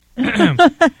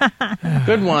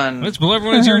Good one. Let's blow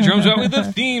everyone's eardrums out with the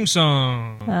theme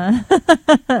song.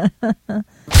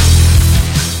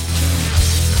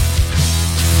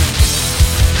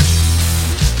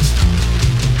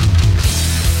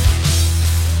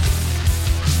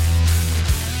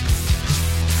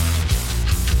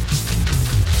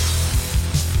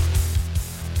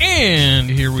 And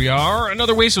here we are,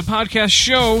 another Waste of Podcast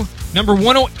show, number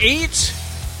 108.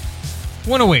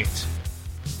 108.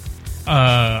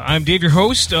 I'm Dave, your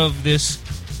host of this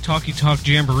Talkie Talk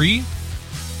Jamboree.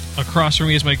 Across from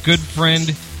me is my good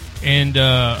friend and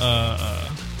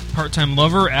part-time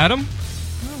lover, Adam.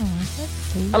 Oh,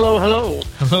 that's sweet. Hello, hello.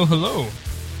 Hello, hello.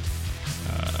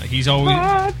 He's always...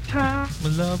 Part-time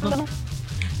lover.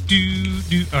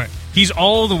 All right. He's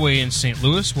all the way in St.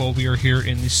 Louis while we are here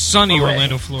in the sunny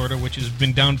Orlando, Florida, which has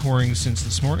been downpouring since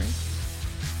this morning.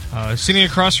 Sitting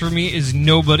across from me is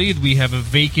nobody. We have a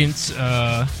vacant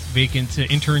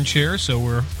intern chair, so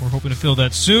we're hoping to fill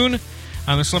that soon.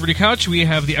 On the celebrity couch, we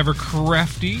have the ever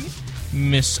crafty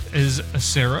Miss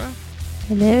Sarah.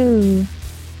 Hello.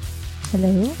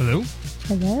 Hello. Hello.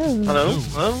 Hello. Hello,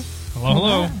 hello.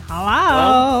 Hello.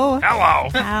 Hello. Hello.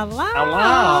 Hello.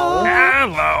 Hello.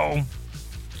 Hello.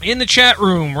 In the chat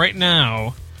room right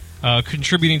now,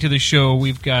 contributing to the show,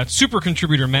 we've got super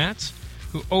contributor Matt,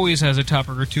 who always has a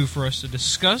topic or two for us to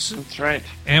discuss. That's right.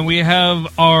 And we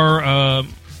have our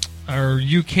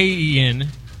UKian.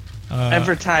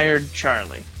 Ever-tired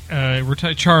Charlie.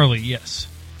 Retired Charlie, yes.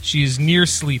 She's near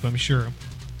sleep, I'm sure.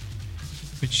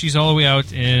 But she's all the way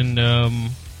out in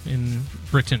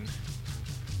Britain.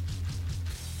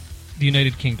 The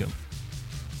United Kingdom.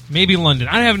 Maybe London.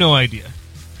 I have no idea.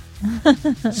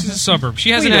 This is a suburb.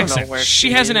 She has an accent.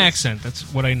 She has an accent. That's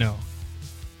what I know.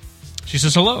 She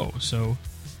says hello, so...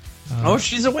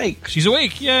 she's awake. She's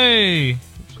awake. Yay!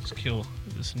 Let's kill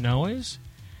this noise.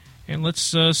 And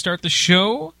let's start the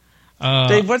show.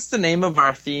 Dave, what's the name of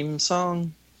our theme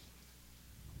song?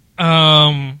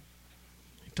 It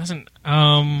doesn't...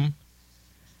 I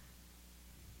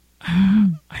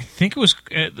think it was...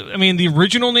 the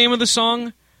original name of the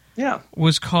song... Yeah.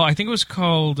 Was called... I think it was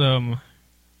called... oh,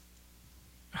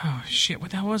 shit.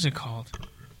 What the hell was it called?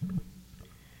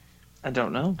 I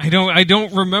don't know. I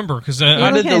don't remember, because...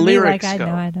 How did the lyrics go?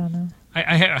 I don't know.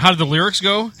 How did the lyrics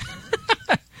go?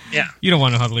 Yeah. You don't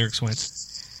want to know how the lyrics went.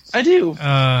 I do.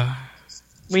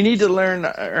 We need to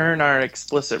earn our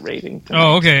explicit rating tonight.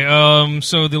 Oh, okay.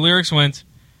 So the lyrics went...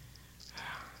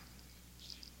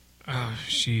 Oh,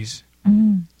 jeez.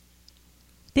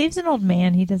 Dave's an old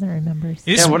man. He doesn't remember.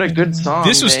 What a good song,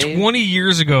 This was Dave. 20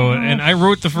 years ago, and I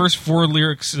wrote the first 4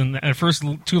 lyrics and the first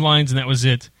 2 lines, and that was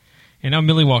it. And now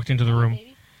Millie walked into the room.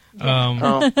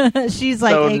 She's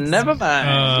like, so never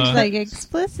mind. she's like,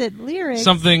 explicit lyrics.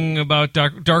 Something about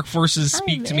dark forces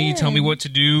speak to me, tell me what to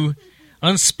do.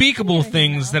 Unspeakable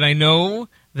things that I know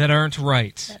that aren't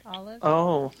right.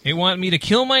 Oh. They want me to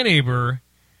kill my neighbor,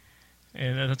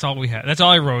 and that's all we had. That's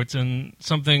all I wrote, and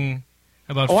something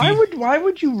about... Why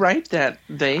would you write that,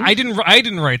 Dave? I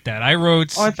didn't write that. I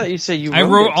wrote... Oh, I thought you said you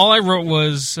wrote it. All I wrote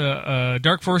was,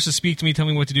 dark forces speak to me, tell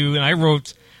me what to do, and I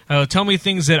wrote... tell me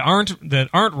things that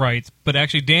aren't right, but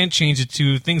actually Dan changed it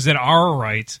to things that are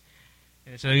right.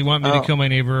 And so you want me to kill my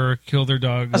neighbor, kill their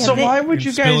dog. So why would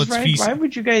you guys write? Why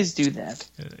would you guys do that?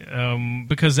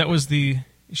 Because that was the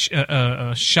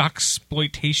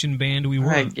shock-exploitation band we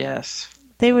were. I guess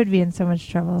they would be in so much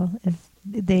trouble if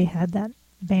they had that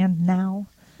band now.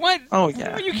 What? Oh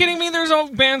yeah. Are you kidding me? There's all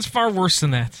bands far worse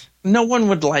than that. No one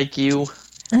would like you.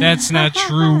 That's not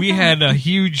true. We had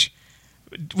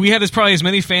probably as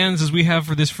many fans as we have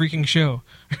for this freaking show.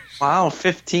 Wow,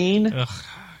 15? Ugh.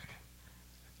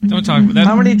 Don't talk about that.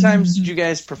 How many times did you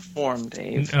guys perform,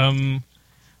 Dave?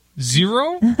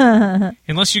 0?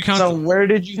 Unless you count. So where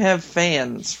did you have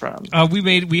fans from?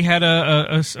 We had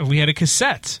a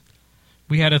cassette.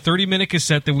 We had a 30-minute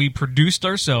cassette that we produced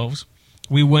ourselves.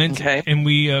 We went and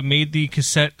we made the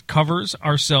cassette covers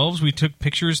ourselves. We took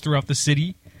pictures throughout the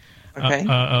city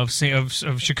of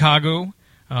Chicago.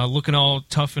 Looking all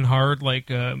tough and hard like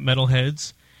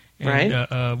metalheads.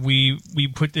 And, we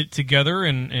put it together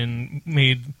and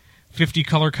made 50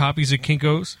 color copies of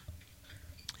Kinko's.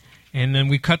 And then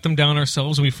we cut them down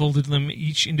ourselves and we folded them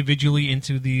each individually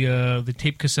into the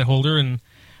tape cassette holder. And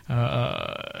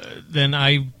then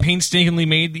I painstakingly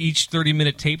made each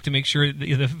 30-minute tape to make sure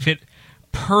it fit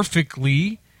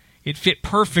perfectly. It fit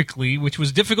perfectly, which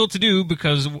was difficult to do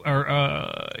because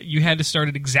you had to start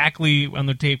it exactly on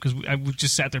the tape because I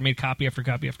just sat there and made copy after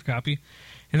copy after copy.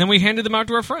 And then we handed them out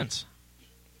to our friends.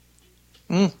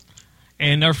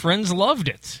 And our friends loved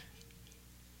it.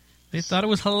 They thought it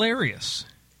was hilarious.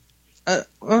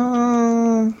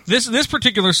 This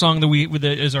particular song that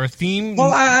is our theme.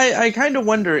 Well, I kind of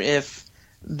wonder if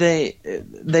they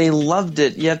loved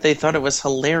it, yet they thought it was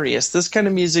hilarious. This kind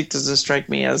of music doesn't strike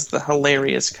me as the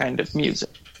hilarious kind of music.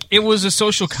 It was a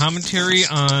social commentary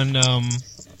on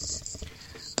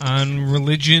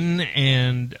religion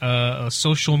and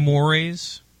social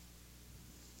mores.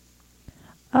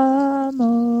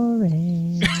 Amore.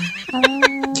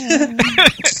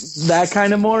 That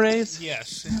kind of mores?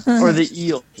 Yes. Or the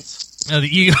eels? The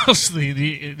eels.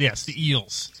 Yes, the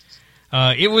eels.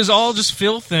 It was all just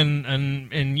filth,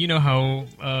 and you know how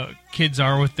kids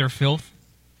are with their filth.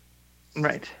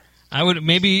 Right. I would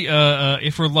maybe,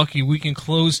 if we're lucky, we can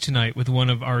close tonight with one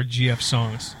of our GF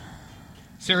songs.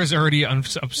 Sarah's already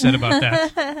upset about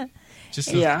that.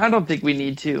 I don't think we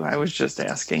need to. I was just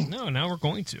asking. No, now we're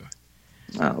going to.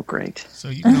 Oh, great. So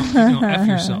you can F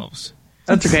yourselves.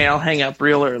 That's okay. I'll hang up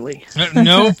real early.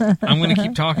 Nope. I'm going to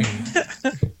keep talking.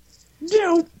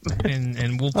 Nope.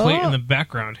 And we'll play it in the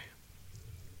background.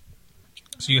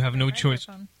 So you have no choice.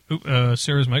 Oop,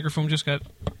 Sarah's microphone just got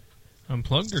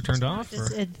unplugged or turned off?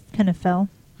 Or? It kind of fell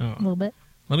a little bit.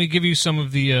 Let me give you some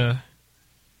of the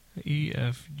E,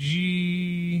 F,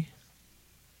 G.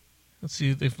 Let's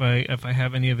see if I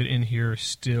have any of it in here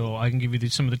still. I can give you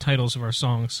some of the titles of our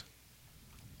songs.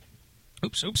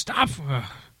 Oops, stop! Ugh.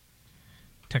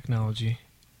 Technology.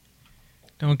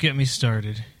 Don't get me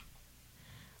started.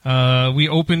 We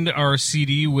opened our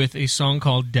CD with a song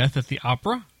called Death at the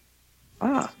Opera.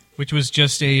 Which was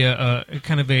just a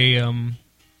kind of a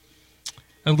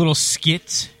little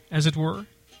skit, as it were,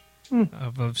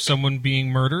 of someone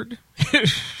being murdered.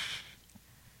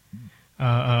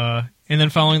 And then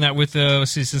following that with,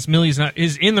 since Millie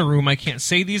is in the room, I can't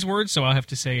say these words, so I'll have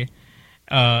to say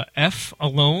F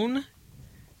alone.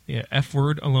 Yeah, F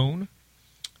word alone.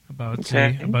 About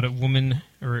a woman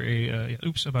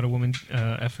about a woman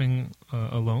effing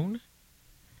alone.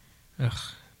 Ugh,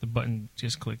 the button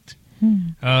just clicked.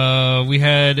 We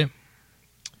had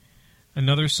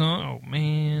another song. Oh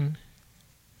man,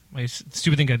 my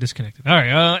stupid thing got disconnected. All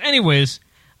right. Anyways,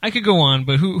 I could go on,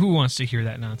 but who wants to hear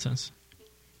that nonsense?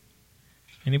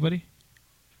 Anybody?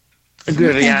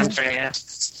 Good answer. Yeah.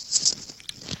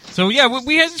 So yeah,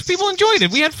 we had people enjoyed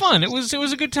it. We had fun. It was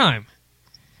a good time.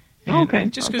 And okay.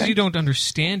 Just because you don't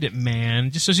understand it, man,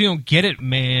 just because you don't get it,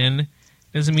 man,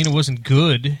 doesn't mean it wasn't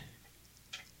good.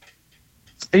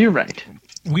 You're right.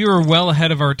 We were well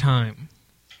ahead of our time.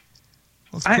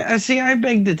 I see. I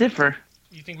beg to differ.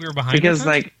 You think we were behind? Because,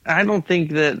 I don't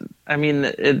think that. I mean,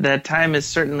 that time is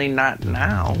certainly not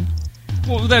now.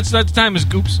 Well, that time is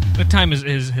oops. That time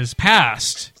has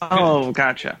passed. Oh,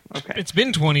 gotcha. Okay. It's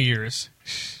been 20 years.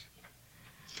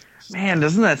 Man,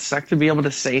 doesn't that suck to be able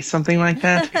to say something like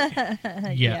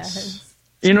that? Yes.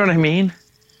 You know what I mean?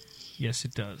 Yes,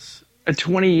 it does.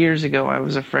 20 years ago, I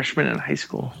was a freshman in high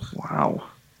school. Wow.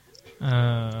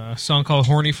 A song called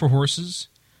Horny for Horses.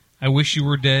 I Wish You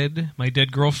Were Dead. My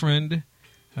Dead Girlfriend.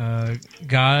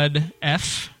 God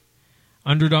F.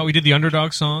 Underdog. We did the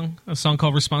Underdog song. A song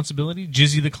called Responsibility.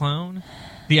 Jizzy the Clown.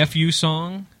 The FU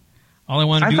song.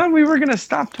 I thought we were going to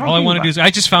stop talking. All I want to do is... I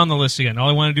just found the list again. All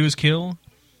I want to do is kill.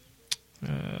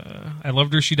 I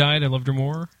Loved Her, She Died. I Loved Her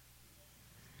More.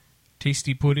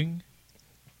 Tasty Pudding.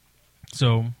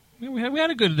 So, we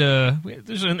had a good...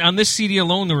 on this CD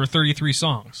alone, there were 33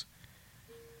 songs.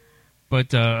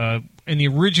 But in the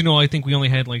original, I think we only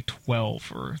had like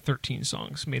 12 or 13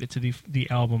 songs made it to the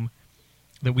album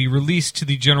that we released to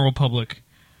the general public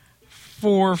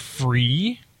for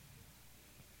free.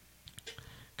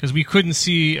 Because we couldn't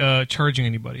see charging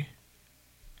anybody.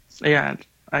 Yeah,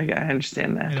 I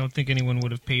understand that. I don't think anyone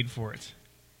would have paid for it.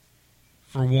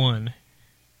 For one.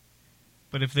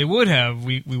 But if they would have,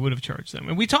 we would have charged them.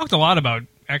 And we talked a lot about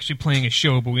actually playing a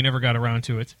show, but we never got around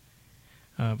to it.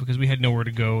 Because we had nowhere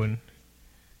to go and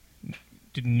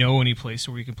didn't know any place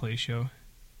where we could play a show.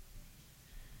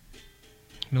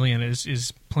 Milliana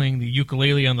is playing the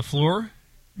ukulele on the floor,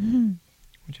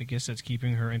 which I guess that's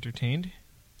keeping her entertained.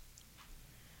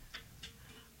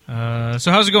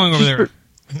 So how's it going over there?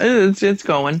 It's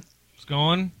going. It's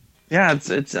going? Yeah,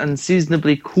 it's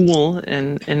unseasonably cool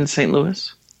in St.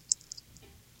 Louis.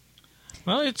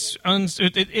 Well,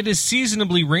 it is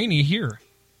seasonably rainy here.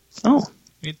 Oh.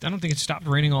 I don't think it stopped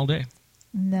raining all day.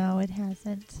 No, it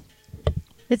hasn't.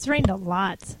 It's rained a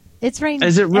lot. It's rained.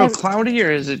 Is it real cloudy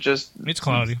or is it just... It's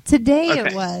cloudy. Today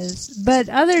it was. But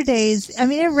other days, I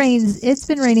mean, it rains. It's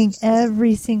been raining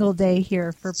every single day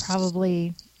here for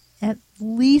probably at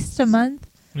least a month.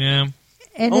 Yeah.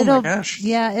 And my gosh.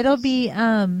 Yeah, it'll be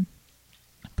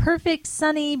perfect,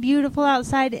 sunny, beautiful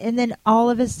outside. And then all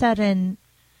of a sudden,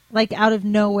 like out of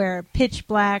nowhere, pitch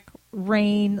black,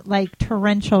 rain, like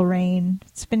torrential rain.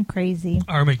 It's been crazy.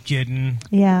 Armageddon.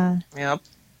 Yeah. Yep.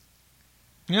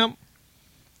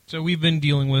 So we've been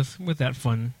dealing with that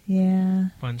fun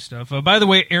stuff. By the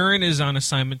way, Erin is on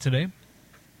assignment today.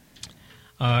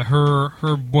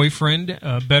 Her boyfriend,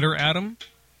 Better Adam,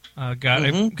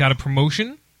 got a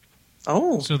promotion.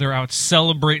 Oh. So they're out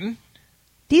celebrating.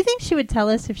 Do you think she would tell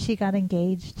us if she got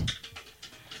engaged?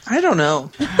 I don't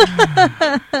know.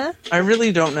 I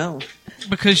really don't know.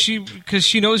 Because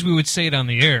she knows we would say it on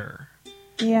the air.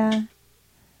 Yeah.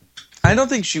 I don't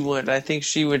think she would. I think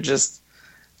she would just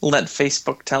let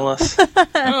Facebook tell us.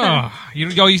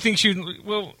 You think she would...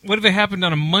 Well, what if it happened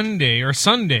on a Monday or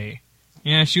Sunday?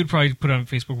 Yeah, she would probably put it on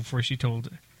Facebook before she told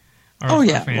our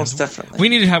fans. Most definitely. We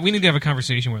need to have a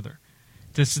conversation with her.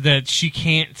 That she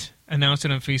can't announce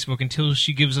it on Facebook until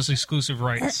she gives us exclusive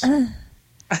rights.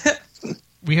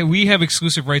 We have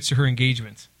exclusive rights to her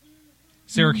engagement.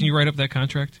 Sarah, can you write up that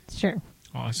contract? Sure.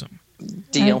 Awesome.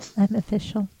 Deal. I'm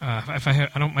official. If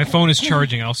my phone is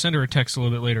charging. I'll send her a text a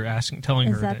little bit later,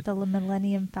 telling her that the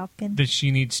Millennium Falcon that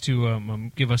she needs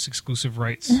to give us exclusive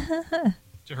rights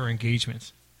to her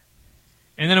engagement.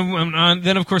 And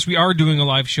then of course we are doing a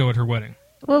live show at her wedding.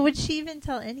 Well, would she even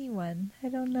tell anyone? I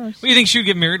don't know. You think she would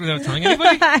get married without telling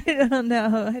anybody? I don't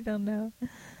know.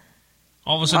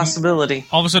 All of a sudden, possibility.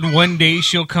 All of a sudden, one day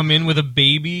she'll come in with a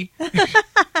baby.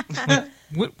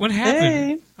 What happened?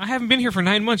 Hey. I haven't been here for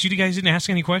 9 months. You guys didn't ask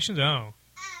any questions? Oh.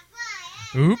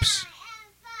 Oops.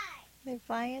 They're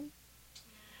flying?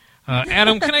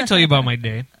 Adam, can I tell you about my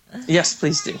day? Yes,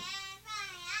 please do.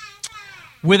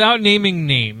 Without naming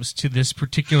names to this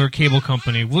particular cable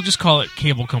company, we'll just call it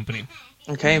Cable Company.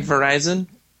 Okay, Verizon?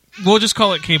 We'll just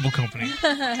call it Cable Company.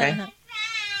 Okay.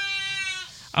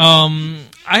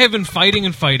 I have been fighting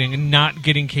and not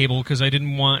getting cable because I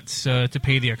didn't want to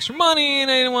pay the extra money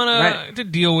and I didn't want to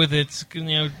deal with it. You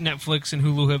know, Netflix and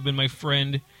Hulu have been my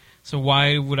friend, so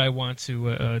why would I want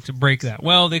to break that?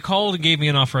 Well, they called and gave me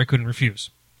an offer I couldn't refuse.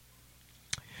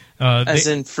 As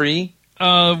in free?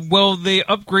 Well, they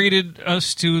upgraded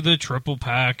us to the triple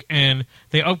pack, and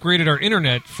they upgraded our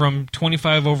internet from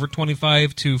 25 over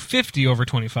 25 to 50 over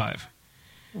 25.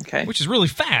 Okay. Which is really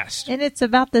fast. And it's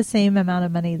about the same amount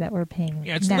of money that we're paying.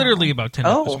 Yeah, it's now. literally about $10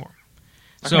 more.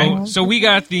 Okay. So we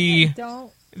got the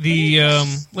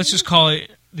let's just call it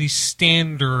the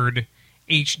standard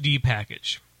HD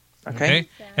package. Okay.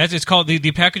 That's it's called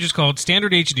the package is called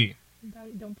Standard HD.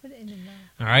 Don't put it in your mouth.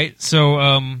 All right.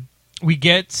 So we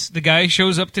get the guy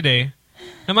shows up today.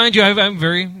 Now, mind you, I'm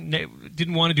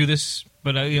didn't want to do this,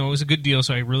 but it was a good deal,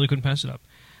 so I really couldn't pass it up.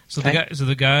 So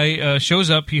the guy shows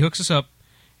up, he hooks us up,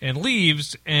 and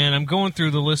leaves. And I'm going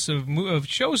through the list of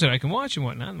shows that I can watch and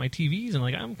whatnot on my TVs, and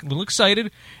I'm a little excited.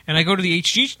 And I go to the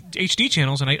HD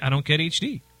channels, and I don't get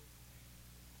HD.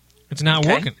 It's not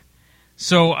working.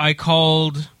 So I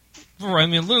called.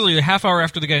 Literally a half hour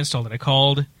after the guy installed it, I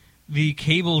called the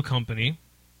cable company,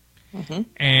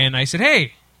 and I said,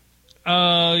 "Hey,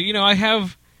 I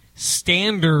have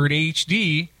standard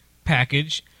HD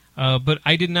package, but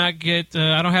I did not get.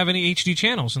 I don't have any HD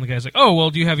channels." And the guy's like, "Oh, well,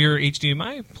 do you have your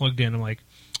HDMI plugged in?" I'm like,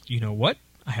 "You know what?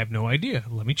 I have no idea.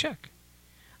 Let me check."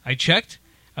 I checked.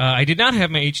 I did not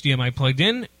have my HDMI plugged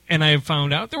in, and I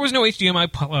found out there was no HDMI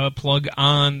plug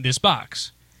on this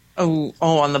box. Oh,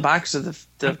 on the box of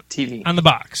the TV. On the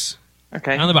box.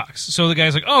 Okay. On the box. So the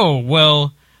guy's like, "Oh,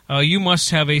 well, you must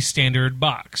have a standard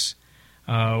box.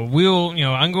 I'm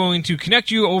going to connect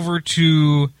you over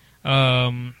to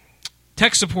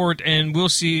tech support, and we'll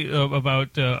see about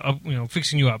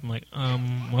fixing you up." I'm like,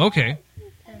 well, okay.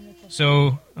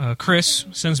 So Chris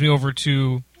sends me over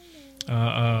to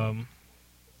I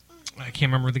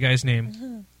can't remember the guy's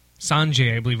name,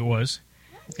 Sanjay, I believe it was.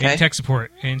 Okay. In tech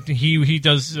support, and he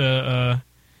does.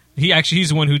 He's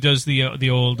the one who does the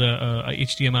old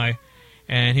HDMI,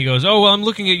 and he goes, "Oh, well, I'm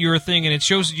looking at your thing, and it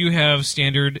shows that you have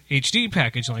standard HD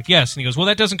package." I'm like, "Yes," and he goes, "Well,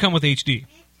 that doesn't come with HD."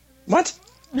 What?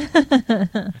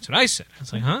 That's what I said. I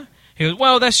was like, "Huh?" He goes,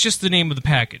 "Well, that's just the name of the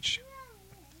package."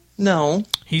 No.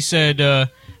 He said,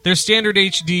 "There's standard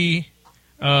HD,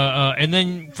 and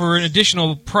then for an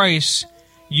additional price,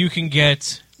 you can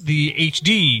get the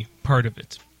HD part of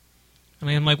it." And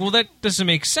I'm like, "Well, that doesn't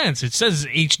make sense. It says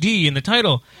HD in the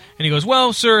title." And he goes,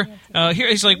 "Well, sir,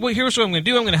 he's like, well, here's what I'm going to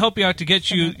do. I'm going to help you out to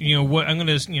get you, I'm going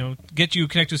to, get you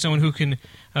connected to someone who can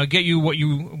get you what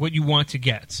you want to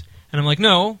get." And I'm like,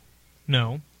 "No,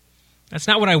 that's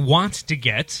not what I want to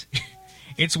get.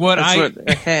 It's what what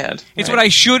I had. It's what I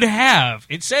should have.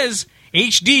 It says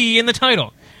HD in the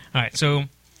title." All right, so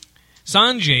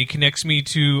Sanjay connects me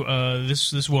to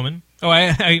this woman. Oh,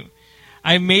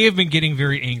 I may have been getting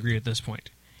very angry at this point.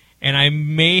 And I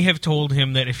may have told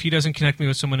him that if he doesn't connect me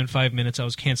with someone in 5 minutes, I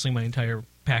was canceling my entire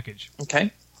package.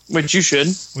 Okay. Which you should.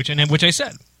 Which I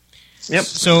said. Yep.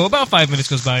 So about 5 minutes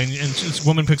goes by, and this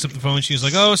woman picks up the phone. She's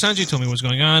like, "Oh, Sanjay told me what's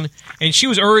going on," and she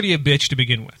was already a bitch to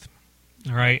begin with.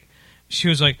 All right. She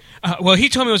was like, "Well, he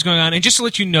told me what's going on, and just to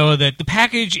let you know that the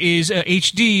package is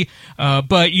HD,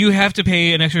 but you have to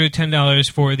pay an extra $10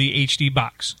 for the HD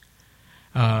box."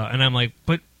 And I'm like,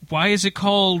 "But why is it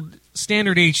called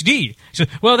Standard HD?" She said,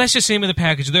 "Well, that's just the name of the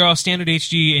package. They're all Standard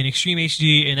HD and Extreme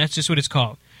HD, and that's just what it's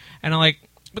called." And I'm like,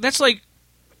 "But that's like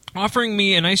offering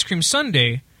me an ice cream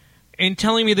sundae and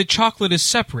telling me the chocolate is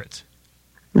separate.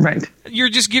 Right. You're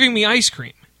just giving me ice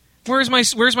cream. Where's my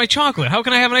chocolate? How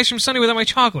can I have an ice cream sundae without my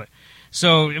chocolate?"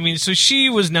 So, I mean, so she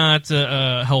was not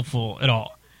helpful at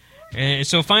all. And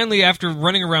so finally, after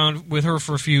running around with her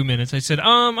for a few minutes, I said,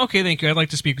 "Okay, thank you. I'd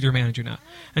like to speak with your manager now."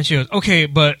 And she goes, "Okay,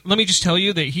 but let me just tell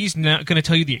you that he's not going to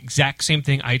tell you the exact same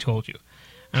thing I told you."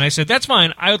 And I said, "That's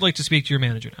fine. I would like to speak to your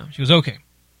manager now." She goes, "Okay."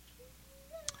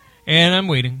 And I'm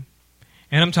waiting.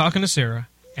 And I'm talking to Sarah.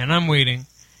 And I'm waiting.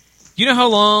 You know how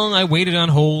long I waited on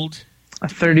hold?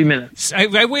 30 minutes.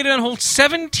 I waited on hold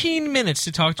 17 minutes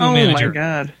to talk to a manager. Oh, my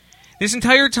God. This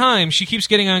entire time, she keeps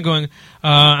getting on going,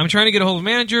 "I'm trying to get a hold of a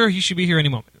manager. He should be here any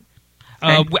moment.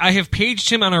 Okay. I have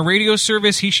paged him on our radio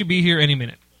service. He should be here any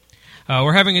minute.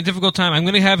 We're having a difficult time. I'm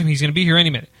going to have him. He's going to be here any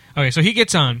minute." Okay, so he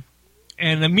gets on.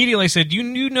 And immediately I said,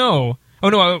 you know... Oh,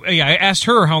 no, I asked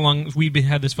her how long we'd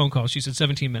had this phone call. She said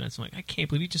 17 minutes. I'm like, I can't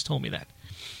believe you just told me that.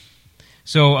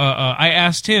 So I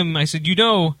asked him, I said,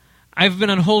 I've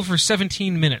been on hold for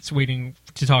 17 minutes waiting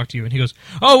to talk to you. And he goes,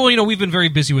 "Oh, well, we've been very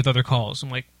busy with other calls." I'm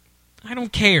like, I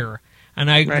don't care. And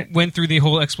I went through the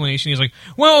whole explanation. He's like,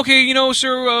 "Well, okay,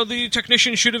 sir, the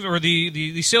technician should have, or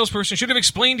the salesperson should have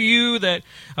explained to you that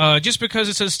just because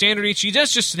it says Standard HD,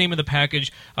 that's just the name of the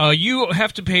package. You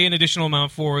have to pay an additional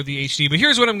amount for the HD. But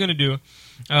here's what I'm going to do.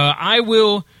 I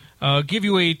will give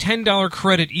you a $10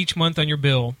 credit each month on your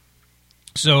bill.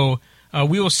 So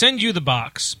we will send you the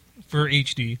box for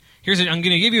HD. I'm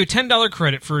going to give you a $10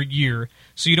 credit for a year,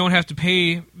 so you don't have to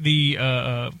pay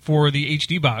for the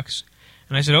HD box."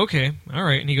 And I said, "Okay, all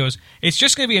right." And he goes, "It's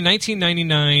just going to be a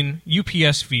 $19.99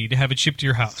 UPS fee to have it shipped to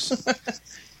your house."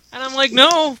 And I'm like,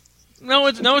 No,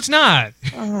 it's not.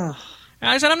 And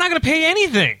I said, "I'm not going to pay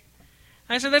anything."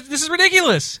 I said, "This is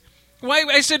ridiculous." Why?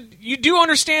 I said, "You do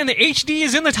understand that HD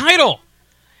is in the title."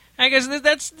 I guess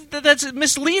that's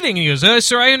misleading. And he goes,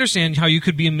 "Sir, I understand how you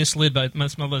could be misled by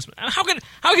this. How could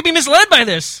you be misled by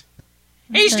this?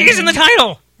 HD is in the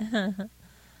title."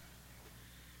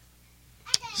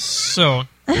 So,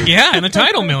 yeah, in the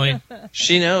title, Millie.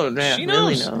 She knows. Yeah, she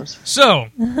knows. Really knows. So,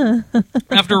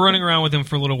 after running around with him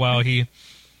for a little while, he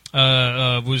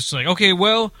was like, "Okay,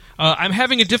 well, I'm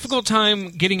having a difficult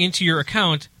time getting into your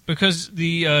account because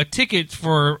the ticket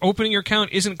for opening your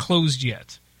account isn't closed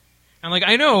yet." I'm like,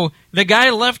 "I know. The guy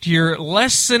left here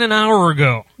less than an hour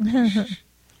ago."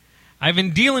 I've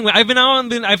now been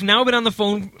on the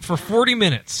phone for 40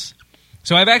 minutes.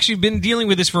 So I've actually been dealing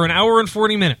with this for an hour and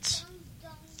 40 minutes.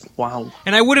 Wow.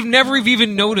 And I would have never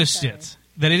even noticed it,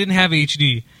 that I didn't have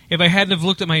HD, if I hadn't have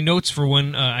looked at my notes for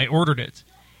when I ordered it.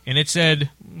 And it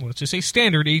said, let's just say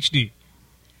Standard HD.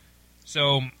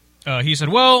 So he said,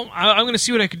 "Well, I'm going to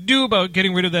see what I could do about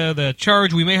getting rid of the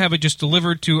charge. We may have it just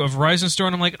delivered to a Verizon store."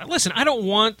 And I'm like, "Listen, I'm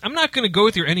not going to go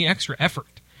through any extra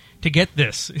effort to get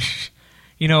this."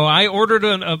 I ordered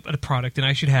a product, and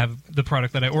I should have the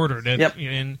product that I ordered. Yep.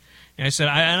 And I said,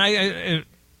 I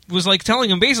was like telling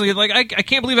him basically, like, I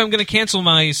can't believe I'm going to cancel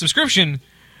my subscription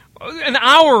an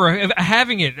hour of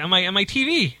having it on my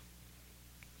TV.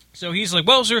 So he's like,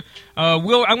 "Well, sir, I'm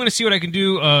going to see what I can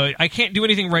do. I can't do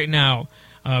anything right now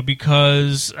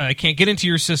because I can't get into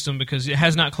your system because it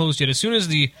has not closed yet. As soon as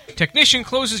the technician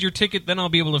closes your ticket, then I'll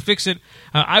be able to fix it.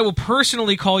 I will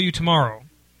personally call you tomorrow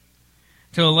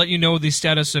to let you know the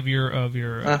status of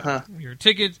your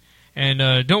ticket.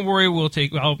 And don't worry,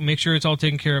 I'll make sure it's all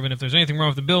taken care of. And if there's anything wrong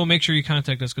with the bill, make sure you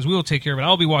contact us because we will take care of it.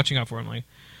 I'll be watching out for it." I'm like,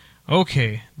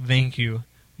 "Okay, thank you.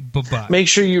 Bye-bye." Make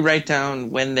sure you write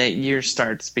down when that year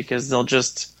starts because they'll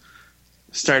just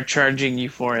start charging you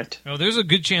for it. Oh, there's a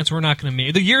good chance we're not going to make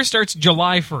it. The year starts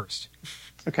July 1st.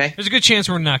 Okay. There's a good chance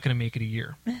we're not going to make it a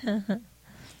year.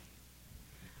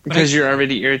 Because you're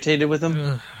already irritated with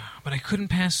them? But I couldn't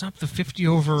pass up the 50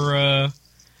 over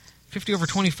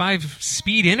 25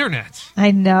 speed internet.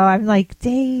 I know. I'm like,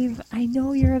 "Dave, I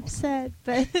know you're upset,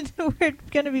 but we're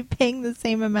going to be paying the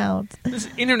same amount." This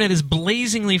internet is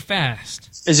blazingly fast.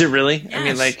 Is it really? Yes. I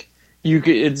mean, like,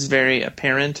 it's very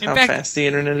apparent how fast the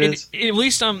internet is. At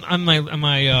least on my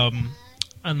I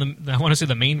want to say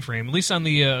the mainframe. At least on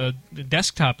the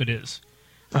desktop, it is.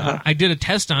 I did a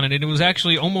test on it, and it was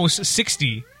actually almost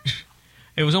 60.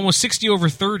 It was almost 60 over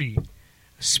 30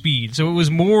 speed, so it was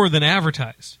more than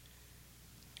advertised.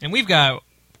 And we've got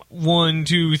 1,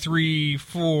 2, 3,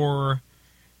 4,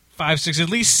 5, 6, at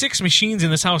least 6 machines in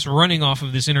this house running off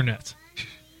of this internet.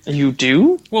 You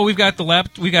do? Well, we've got the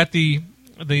the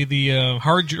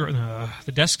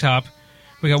desktop.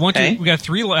 We got we got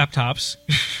 3 laptops.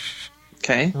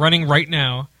 Okay. Running right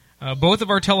now. Both of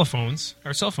our telephones,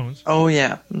 our cell phones. Oh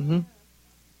yeah. Mm-hmm.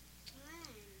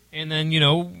 And then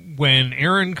when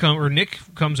Aaron or Nick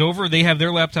comes over, they have their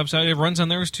laptops out. It runs on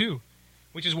theirs too,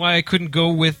 which is why I couldn't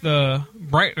go with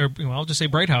I'll just say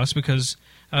Bright House because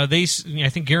they I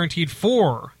think guaranteed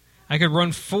 4. I could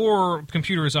run 4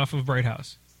 computers off of Bright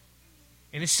House,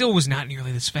 and it still was not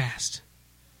nearly this fast.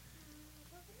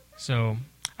 So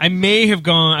I may have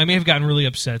gotten really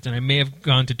upset, and I may have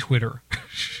gone to Twitter.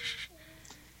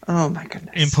 Oh my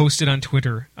goodness! And posted on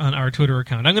Twitter, on our Twitter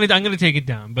account. I'm gonna take it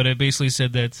down, but it basically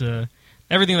said that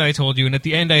everything that I told you, and at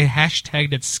the end I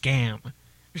hashtagged it scam.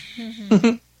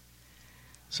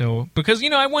 So because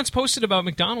I once posted about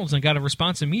McDonald's and got a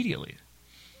response immediately.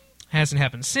 Hasn't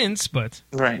happened since, but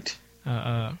right.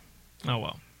 Oh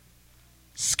well.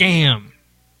 Scam.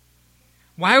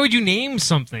 Why would you name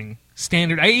something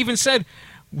Standard? I even said,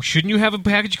 shouldn't you have a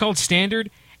package called Standard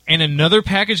and another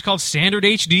package called Standard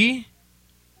HD?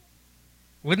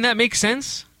 Wouldn't that make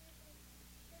sense?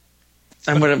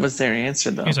 And what was their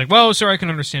answer, though? He's like, well, sir, I can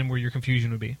understand where your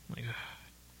confusion would be. I'm like,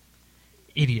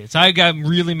 idiots. I got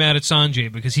really mad at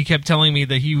Sanjay because he kept telling me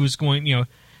that he was going,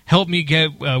 help me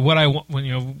get what I want,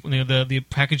 the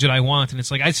package that I want. And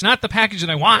it's like, it's not the package that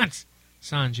I want,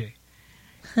 Sanjay.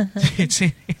 it's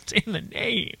in the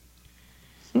name.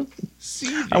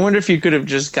 I wonder if you could have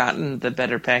just gotten the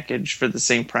better package for the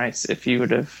same price if you would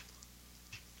have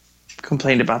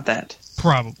complained about that.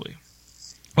 Probably.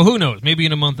 Well, who knows? Maybe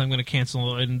in a month I'm going to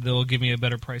cancel and they'll give me a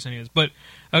better price anyways. But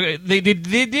they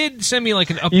did send me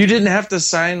like an update. You didn't have to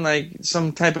sign like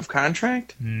some type of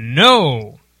contract?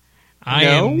 No. I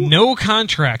am no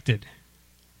contracted.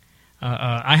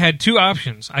 I had 2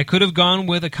 options. I could have gone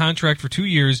with a contract for 2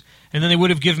 years, and then they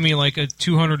would have given me like a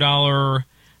 $200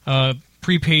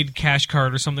 prepaid cash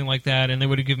card or something like that, and they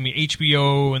would have given me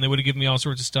HBO, and they would have given me all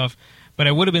sorts of stuff. But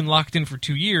I would have been locked in for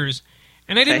 2 years.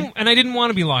 And I didn't want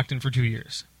to be locked in for 2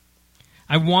 years.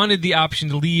 I wanted the option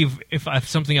to leave if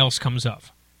something else comes up.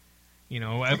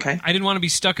 I didn't want to be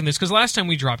stuck in this because last time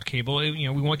we dropped cable,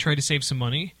 we tried to save some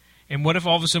money. And what if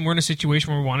all of a sudden we're in a situation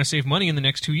where we want to save money in the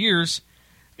next 2 years,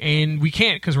 and we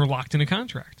can't because we're locked in a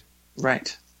contract?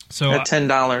 Right. So at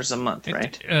 $10 a month,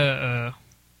 right?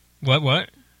 What?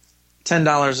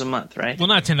 $10 a month, right? Well,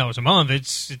 not $10 a month.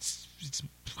 It's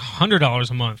 $100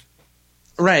 a month.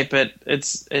 Right, but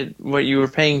what you were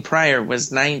paying prior was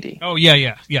 $90. Oh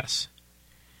yes.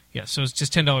 So it's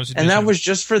just $10 additional. And that was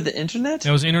just for the internet?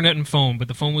 That was internet and phone, but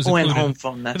the phone was included. And home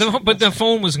phone. But the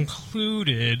phone was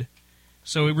included,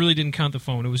 so it really didn't count the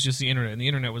phone. It was just the internet, and the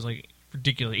internet was like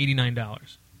ridiculous,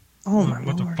 $89. Oh my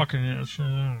what Lord. The fucking is?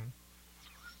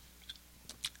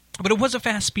 But it was a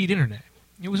fast speed internet.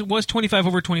 It was 25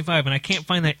 over 25, and I can't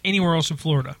find that anywhere else in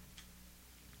Florida.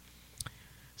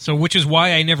 So, which is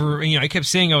why I never, I kept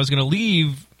saying I was going to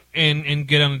leave and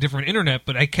get on a different internet,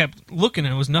 but I kept looking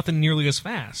and it was nothing nearly as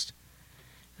fast.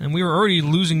 And we were already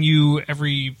losing you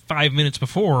every 5 minutes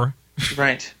before.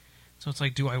 Right. So it's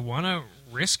like, do I want to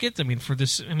risk it?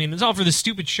 It's all for this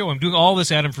stupid show. I'm doing all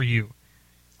this, Adam, for you.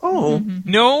 Oh.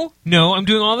 Mm-hmm. No, I'm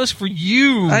doing all this for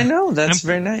you. I know, that's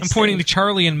very nice. I'm pointing to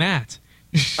Charlie and Matt.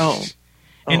 Oh.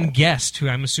 And guest, who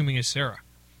I'm assuming is Sarah.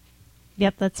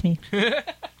 Yep, that's me.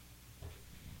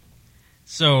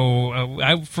 So,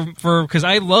 because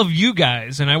I love you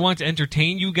guys and I want to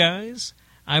entertain you guys,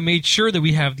 I made sure that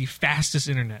we have the fastest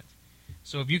internet.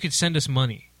 So if you could send us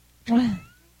money,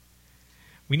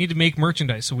 we need to make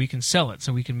merchandise so we can sell it,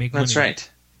 so we can make money. That's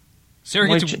right. Sarah,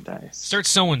 merchandise. Start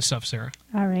sewing stuff, Sarah.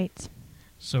 All right.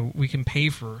 So we can pay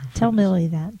for. Tell Millie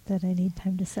that I need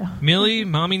time to sew. Millie,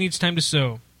 Mommy needs time to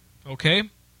sew. Okay.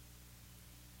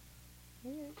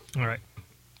 All right.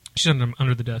 She's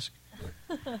under the desk.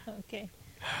 Okay.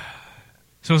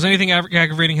 So has anything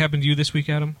aggravating happened to you this week,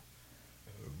 Adam?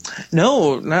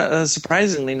 No, not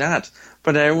surprisingly not.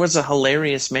 But I was a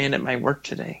hilarious man at my work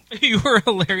today. You were a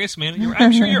hilarious man.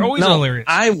 I'm sure you're always hilarious.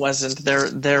 I wasn't.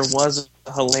 There was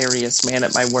a hilarious man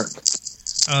at my work.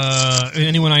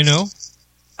 Anyone I know?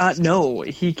 No.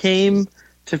 He came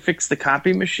to fix the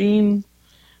copy machine.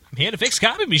 He had to fix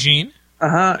copy machine?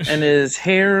 And his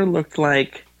hair looked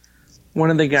like one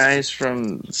of the guys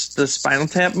from the Spinal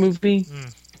Tap movie.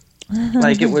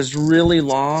 Like, it was really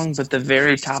long, but the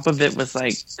very top of it was,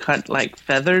 like, cut, like,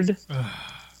 feathered.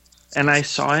 and I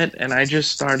saw it, and I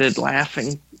just started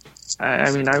laughing.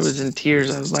 I mean, I was in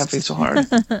tears. I was laughing so hard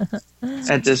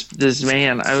at this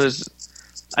man.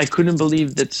 I couldn't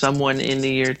believe that someone in the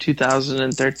year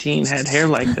 2013 had hair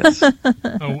like this.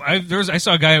 I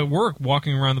saw a guy at work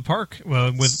walking around the park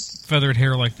with feathered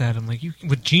hair like that. I'm like,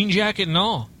 with jean jacket and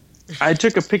all. I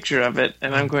took a picture of it,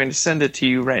 and I'm going to send it to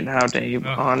you right now, Dave,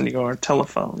 on your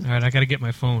telephone. All right, I got to get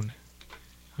my phone.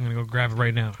 I'm going to go grab it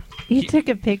right now. You took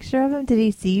a picture of him? Did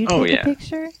he see you take a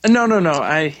picture? No.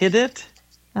 I hid it.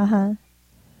 Uh-huh.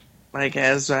 Like,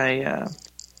 as I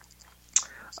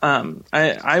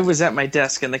was at my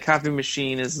desk, and the copy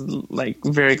machine is, like,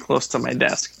 very close to my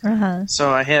desk. Uh-huh.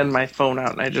 So I had my phone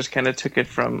out, and I just kind of took it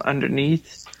from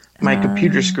underneath my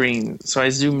computer screen. So I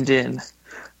zoomed in.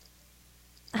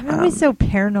 I'm always so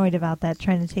paranoid about that,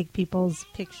 trying to take people's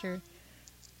picture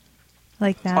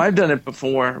like that. I've done it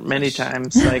before many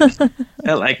times. Like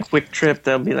at like Quick Trip,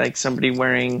 there'll be like somebody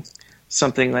wearing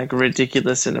something like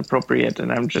ridiculous, inappropriate,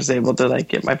 and I'm just able to like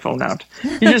get my phone out.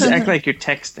 You just act like you're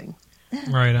texting.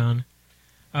 Right on.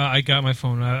 I got my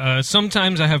phone.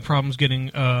 Sometimes I have problems getting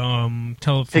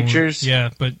telephone pictures. Yeah,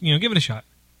 but give it a shot.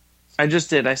 I just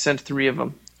did. I sent 3 of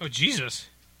them. Oh Jesus!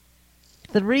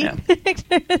 3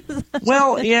 pictures.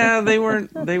 Well, yeah, they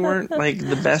weren't like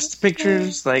the best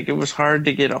pictures. Like it was hard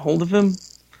to get a hold of him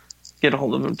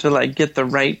to like get the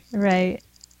right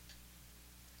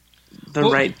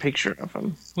picture of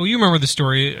him. Well, you remember the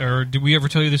story, or did we ever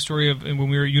tell you the story of when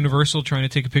we were at Universal trying to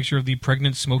take a picture of the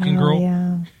pregnant smoking girl?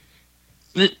 Yeah.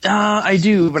 I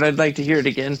do, but I'd like to hear it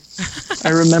again.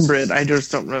 I remember it. I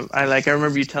just don't remember. I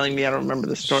remember you telling me. I don't remember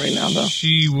the story now, though.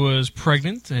 She was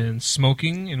pregnant and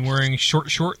smoking and wearing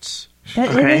short shorts.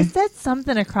 It said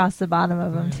something across the bottom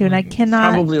of them, too, and I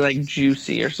cannot... Probably, like,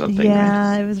 juicy or something.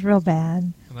 Yeah, It was real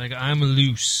bad. Like, I'm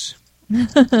loose.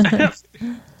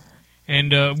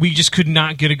 And we just could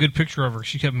not get a good picture of her.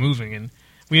 She kept moving, and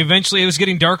it was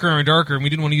getting darker and darker, and we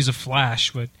didn't want to use a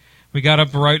flash, but... We got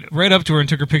up right up to her and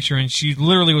took her picture, and she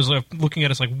literally was looking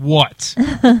at us like, what?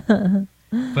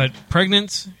 But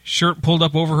pregnant, shirt pulled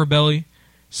up over her belly,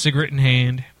 cigarette in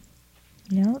hand.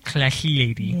 Yep. Classy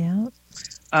lady.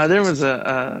 Yep. There was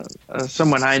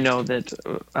someone I know that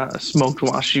smoked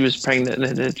while she was pregnant,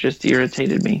 and it just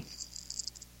irritated me.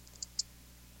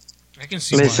 I can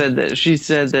see why. She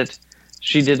said that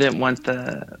she didn't want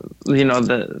they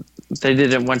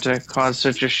didn't want to cause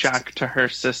such a shock to her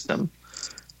system.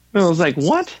 I was like,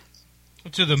 what?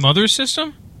 To the mother's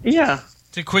system? Yeah.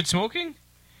 To quit smoking?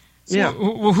 Yeah.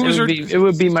 It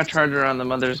would be much harder on the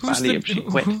mother's body if she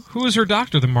quit. Who is her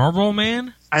doctor? The Marlboro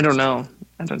Man? I don't know.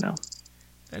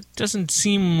 That doesn't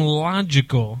seem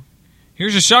logical.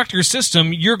 Here's a shock to your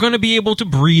system. You're going to be able to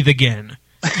breathe again.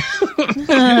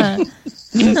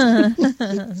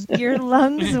 Your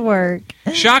lungs work.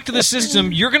 Shock to the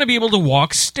system. You're going to be able to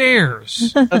walk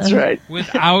stairs. That's right.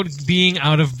 Without being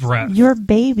out of breath. Your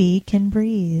baby can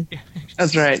breathe.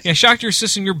 That's right. Yeah, shock to your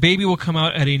system. Your baby will come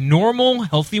out at a normal,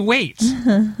 healthy weight.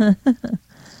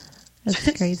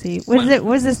 That's crazy.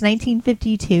 Was this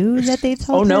 1952 that they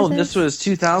told her? Oh, no, this was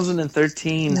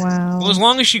 2013. Wow. Well, as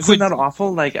long as she quit... Isn't that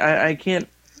awful? Like, I can't...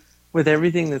 With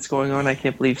everything that's going on, I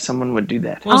can't believe someone would do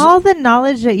that. All the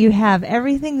knowledge that you have,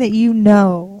 everything that you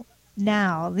know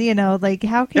now, like,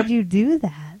 how could you do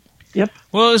that? Yep.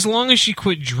 Well, as long as she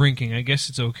quit drinking, I guess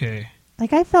it's okay.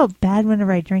 Like, I felt bad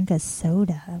whenever I drank a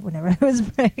soda whenever I was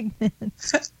pregnant.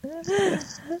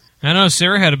 I know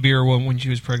Sarah had a beer when she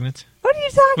was pregnant. What are you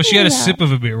talking about? Well, she had a sip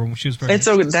of a beer when she was pregnant.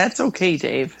 That's okay,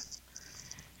 Dave.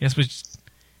 Yes, but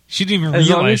she didn't even realize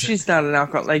it. As long as she's not an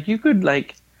alcoholic. Like, you could,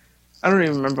 like... I don't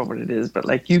even remember what it is, but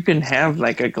like you can have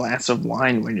like a glass of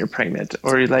wine when you're pregnant,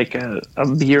 or like a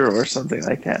beer or something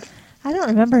like that. I don't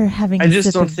remember having. I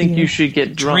just don't think you should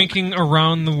get drunk. Drinking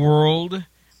around the world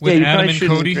with you Adam and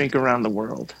Cody. Drink around the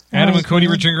world. Adam and Cody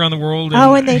were drinking around the world.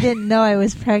 And they didn't know I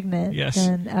was pregnant. Yes.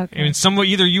 Then, okay. And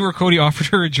either you or Cody offered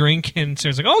her a drink, and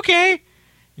Sarah's like, okay.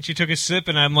 And she took a sip,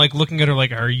 and I'm like looking at her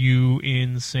like, are you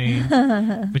insane?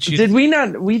 But did we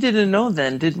not? We didn't know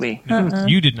then, did we?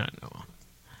 You did not know.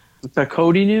 But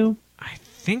Cody knew? I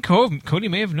think Cody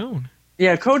may have known.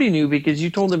 Yeah, Cody knew because you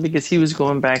told him because he was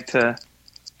going back to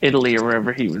Italy or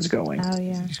wherever he was going. Oh,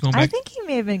 yeah. He's going back, I think he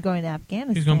may have been going to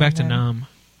Afghanistan. He's going back to Nam.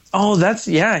 Oh,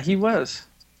 he was.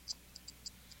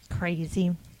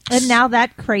 Crazy. And now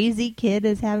that crazy kid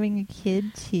is having a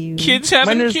kid, too. Kids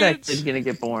having kids? When is that kid going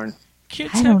to get born?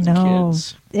 Kids I don't know.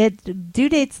 Kids. It due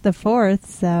date's the 4th,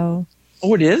 so...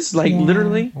 Oh, it is? Like,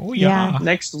 literally? Oh, yeah.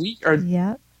 Next week? Or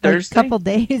Thursday? A couple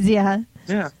days, yeah.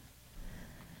 Yeah.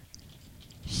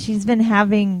 She's been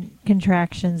having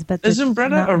contractions, but... Isn't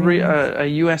Bretta a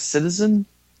U.S. citizen?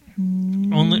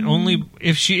 Only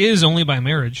if she is, only by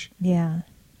marriage. Yeah.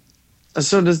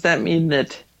 So does that mean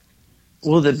that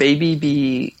will the baby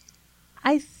be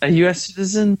a U.S.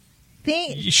 citizen?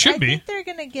 It should be. I think they're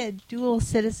going to get dual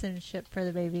citizenship for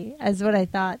the baby, is what I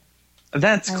thought.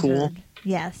 That's cool. Heard.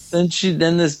 Yes.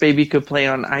 Then this baby could play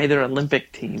on either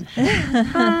Olympic team.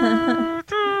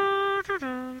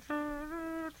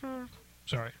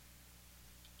 Sorry.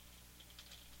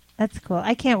 That's cool.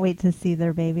 I can't wait to see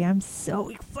their baby. I'm so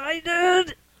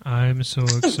excited. I'm so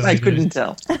excited. I couldn't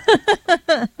tell.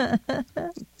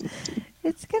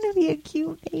 It's going to be a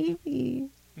cute baby.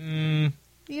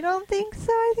 You don't think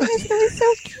so? I think it's going to be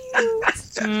so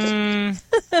cute.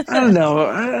 I don't know.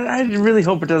 I really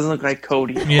hope it doesn't look like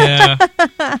Cody. Yeah.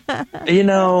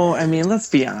 I mean, let's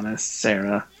be honest,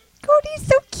 Sarah. Cody's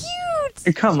so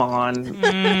cute. Come on.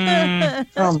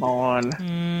 Come on.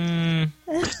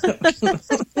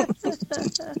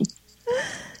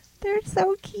 They're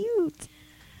so cute.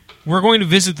 We're going to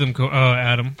visit them,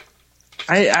 Adam.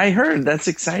 I heard. That's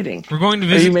exciting. We're going to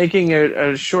visit. Are you making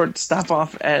a short stop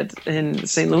off in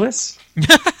St. Louis?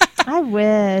 I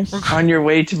wish. On your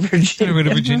way to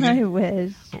Virginia. I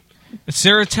wish.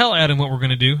 Sarah, tell Adam what we're going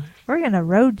to do. We're going to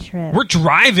road trip. We're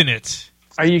driving it.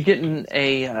 Are you getting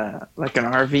an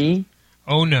RV?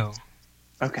 Oh, no.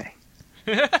 Okay.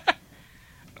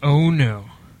 Oh, no.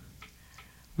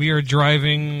 We are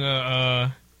driving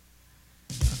cross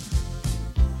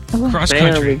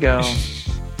country. There we go.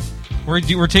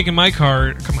 We're taking my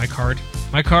car. We're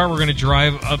going to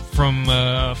drive up from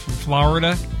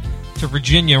Florida to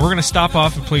Virginia. We're going to stop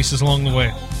off at places along the way.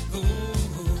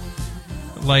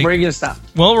 Where are you going to stop?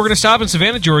 Well, we're going to stop in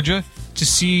Savannah, Georgia, to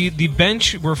see the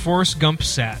bench where Forrest Gump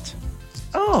sat.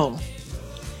 Oh.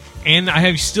 And I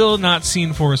have still not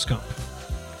seen Forrest Gump.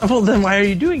 Well, then why are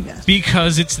you doing that?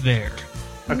 Because it's there.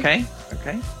 Okay.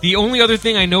 The only other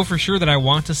thing I know for sure that I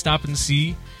want to stop and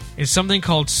see is something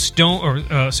called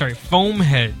Foam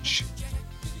Hedge.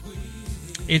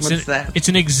 What's that? It's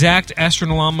an exact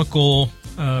astronomical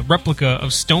replica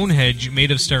of Stonehenge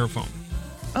made of styrofoam.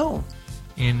 Oh.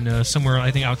 In somewhere, I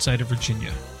think, outside of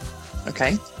Virginia.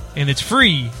 Okay. And it's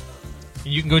free.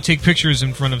 And you can go take pictures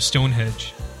in front of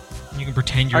Stonehenge. You can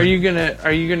pretend you're... Are you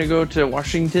gonna go to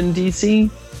Washington, D.C.?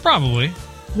 Probably.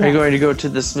 Yeah. Are you going to go to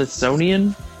the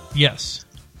Smithsonian? Yes.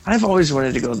 I've always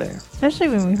wanted to go there. Especially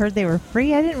when we heard they were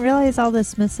free. I didn't realize all the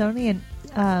Smithsonian...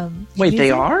 Wait, they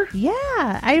are?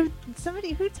 Yeah.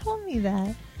 Somebody who told me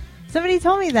that. Somebody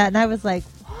told me that, and I was like,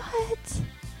 what?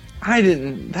 I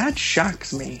didn't. That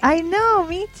shocks me. I know,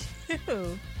 me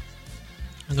too.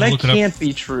 That can't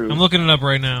be true. I'm looking it up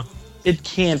right now. It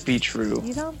can't be true.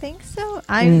 You don't think so?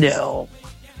 No.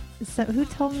 So who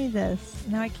told me this?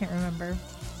 Now I can't remember.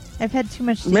 I've had too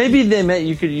much. Maybe they meant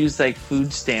you could use like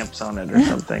food stamps on it or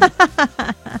something.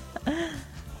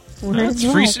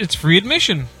 It's free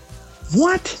admission.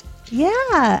 What?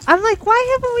 Yeah. I'm like,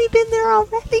 why haven't we been there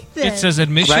already then? It says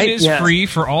admission is free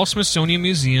for all Smithsonian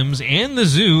museums and the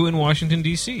zoo in Washington,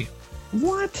 D.C.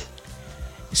 What?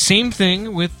 Same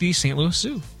thing with the St. Louis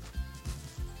Zoo.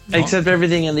 Except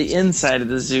everything in the inside of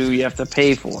the zoo you have to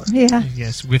pay for. Yeah.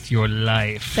 Yes, with your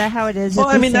life. Is that how it is? Well,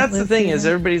 I mean, that's the thing is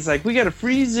everybody's like, we got a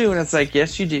free zoo. And it's like,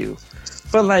 yes, you do.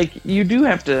 But, like, you do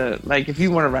have to, like, if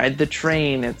you want to ride the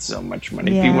train, it's so much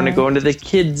money. Yeah. If you want to go into the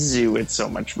kids' zoo, it's so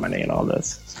much money and all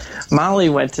this. Molly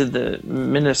went to the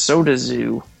Minnesota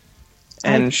Zoo,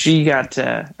 and she got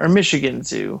or Michigan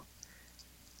Zoo.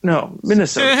 No,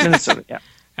 Minnesota, yeah.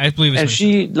 I believe it's and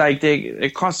she, like,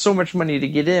 it cost so much money to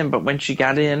get in, but when she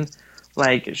got in,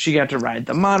 like, she got to ride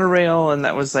the monorail, and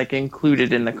that was, like,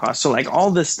 included in the cost. So, like,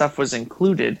 all this stuff was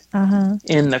included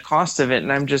in the cost of it,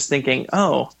 and I'm just thinking,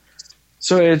 oh,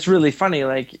 so it's really funny,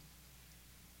 like,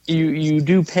 you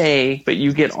do pay, but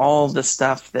you get all the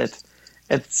stuff that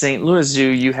at St. Louis Zoo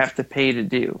you have to pay to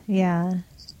do. Yeah.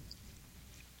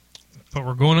 But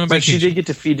we're going on vacation. But she did get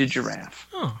to feed a giraffe.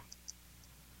 Oh.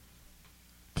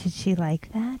 Did she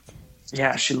like that?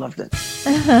 Yeah, she loved it.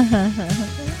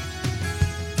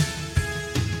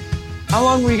 How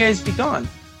long will you guys be gone?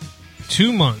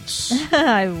 2 months.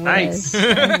 I wish. Nice.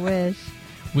 I wish.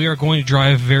 We are going to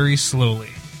drive very slowly.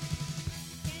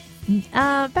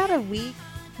 About a week,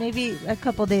 maybe a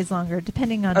couple days longer,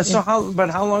 depending on.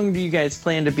 How long do you guys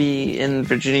plan to be in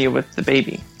Virginia with the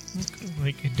baby?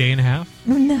 Like a day and a half?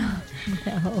 No.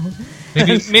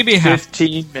 Maybe a half.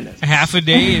 15 minutes. A half a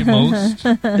day at most.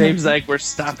 Dave's like, we're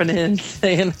stopping in,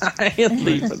 saying hi, and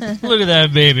leaving. Look at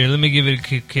that baby. Let me give it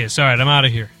a kiss. All right, I'm out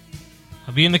of here.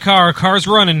 I'll be in the car. Car's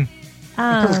running.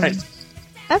 Right.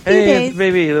 A few days.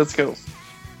 Baby, let's go.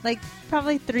 Like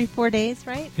probably 3-4 days,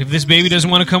 right? If this baby doesn't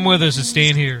want to come with us, it's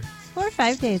staying here. 4 or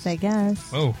 5 days, I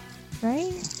guess. Oh.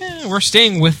 right? Yeah, we're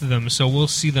staying with them, so we'll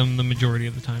see them the majority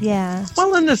of the time. Yeah.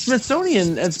 Well, in the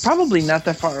Smithsonian, it's probably not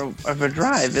that far of a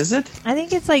drive, is it? I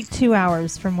think it's like 2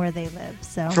 hours from where they live.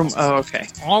 So. Okay.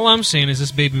 All I'm saying is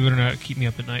this baby better not keep me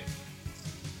up at night.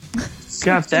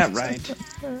 Got that right.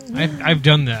 I've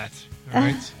done that. All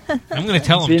right. I'm going to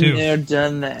tell him too. Been there,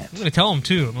 done that. I'm going to tell him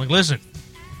too. I'm like, listen,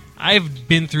 I've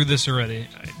been through this already.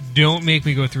 Don't make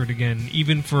me go through it again,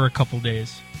 even for a couple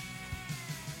days.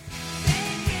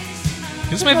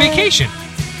 This is my vacation.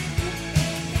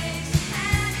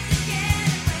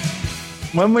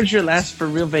 When was your last for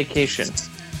real vacation?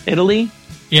 Italy?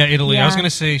 Yeah, Italy. Yeah. I was going to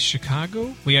say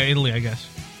Chicago. Well, yeah, Italy, I guess.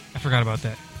 I forgot about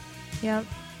that. Yep.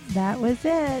 That was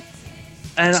it.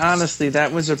 And honestly,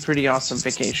 that was a pretty awesome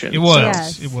vacation. It was.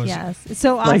 Yes, It was. Yes.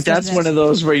 So awesome. Like, that's one of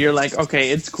those where you're like,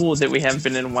 okay, it's cool that we haven't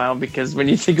been in a while, because when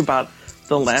you think about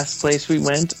the last place we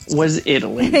went was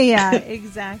Italy. Yeah,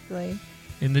 exactly.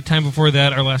 And the time before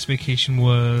that, our last vacation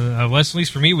was, at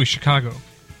least for me, was Chicago.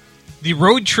 The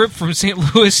road trip from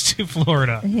St. Louis to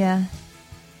Florida Yeah.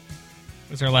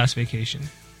 was our last vacation.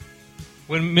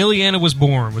 When Milliana was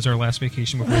born was our last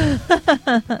vacation before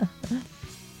that.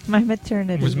 My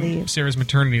maternity Was leave. Sarah's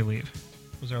maternity leave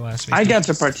was our last vacation. I got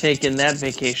to partake in that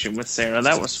vacation with Sarah.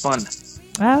 That was fun.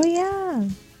 Oh, yeah.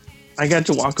 I got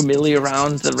to walk Amelia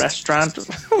around the restaurant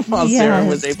while Yes. Sarah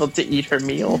was able to eat her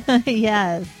meal.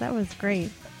 Yes, that was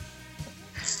great.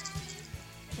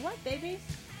 What, baby?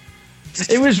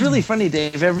 It was really funny,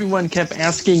 Dave. Everyone kept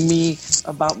asking me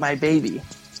about my baby.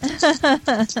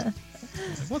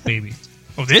 What baby?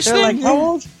 Oh, this They're thing?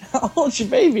 like, how old's your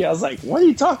baby? I was like, what are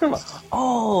you talking about?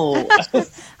 Oh.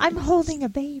 I'm holding a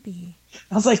baby.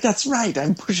 I was like, that's right.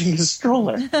 I'm pushing a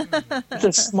stroller with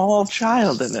a small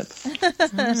child in it.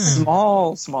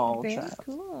 Small Very child.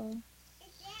 cool.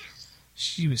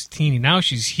 She was teeny. Now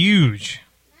she's huge.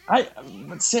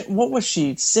 What was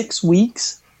she, 6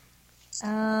 weeks?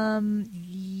 Yeah.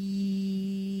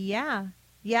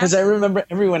 Yeah. Because I remember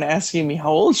everyone asking me how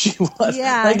old she was.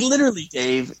 Yeah. Like, literally,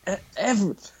 Dave,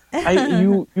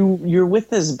 you're with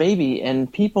this baby,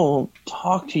 and people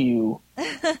talk to you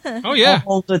Oh, yeah.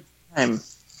 all the time.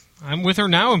 I'm with her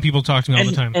now, and people talk to me all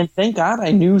the time. And thank God I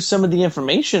knew some of the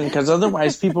information, because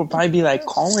otherwise people would probably be like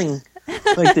calling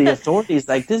like the authorities,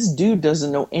 like, this dude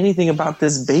doesn't know anything about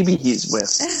this baby he's with.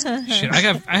 Shit,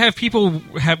 I have people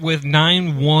with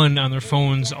 911 on their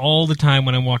phones all the time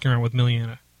when I'm walking around with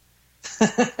Milliana.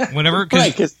 Whenever,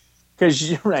 Right, because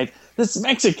you're right. This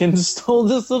Mexican stole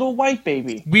this little white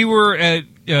baby. we were at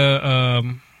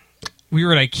IKEA,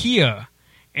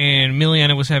 and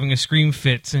Milliana was having a scream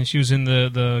fit, and she was in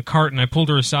the cart, and I pulled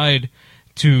her aside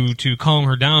to calm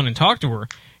her down and talk to her.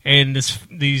 And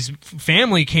these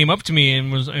family came up to me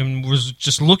and was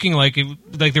just looking like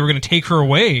they were going to take her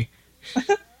away.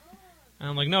 And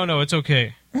I'm like, no, it's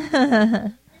okay.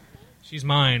 She's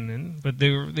mine. But they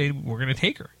were going to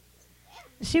take her.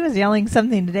 She was yelling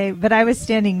something today, but I was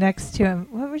standing next to him.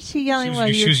 What was she yelling?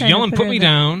 She was yelling, "Put me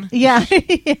down." Yeah.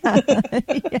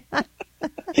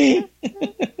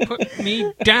 Put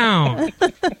me down.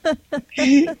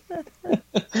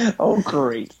 Oh,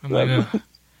 great. I'm like,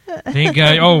 thank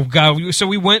God. Oh, God. So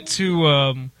we went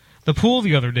to the pool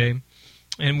the other day,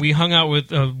 and we hung out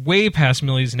with way past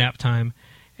Millie's nap time.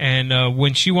 And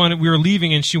when we were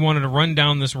leaving, and she wanted to run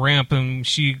down this ramp, and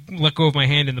she let go of my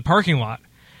hand in the parking lot.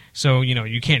 So,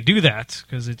 you can't do that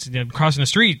because it's crossing the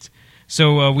street.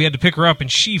 So we had to pick her up, and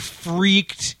she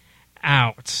freaked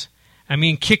out. I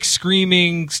mean, kick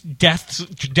screaming,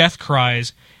 death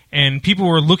cries. And people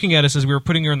were looking at us as we were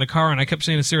putting her in the car, and I kept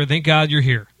saying to Sarah, thank God you're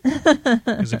here.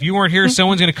 Because if you weren't here,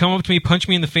 someone's going to come up to me, punch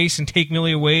me in the face, and take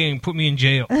Millie away and put me in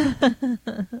jail. That's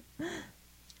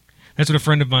what a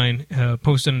friend of mine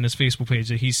posted on his Facebook page,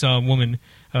 that he saw a woman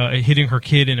hitting her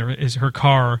kid in her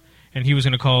car, and he was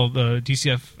going to call the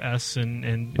DCFS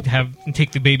and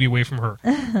take the baby away from her.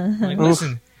 I'm like,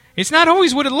 listen, it's not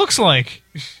always what it looks like.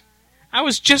 I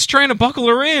was just trying to buckle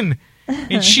her in.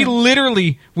 And she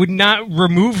literally would not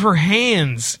remove her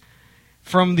hands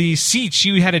from the seat.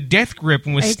 She had a death grip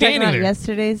and was standing there.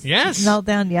 Yesterday's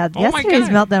meltdown? Yeah, Oh yesterday's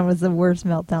meltdown was the worst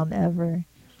meltdown ever.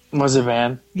 Was it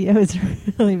bad? Yeah, it was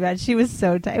really bad. She was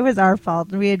so tired. It was our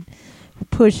fault. We had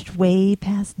pushed way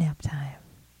past nap time.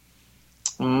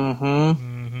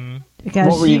 Mm-hmm.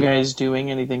 Because what were you guys doing?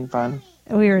 Anything fun?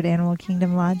 We were at Animal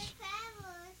Kingdom Lodge.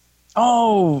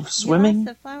 Oh, swimming? Yes,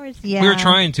 the flowers. Yeah. We were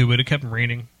trying to, but it kept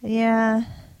raining. Yeah.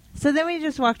 So then we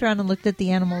just walked around and looked at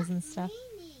the animals and stuff.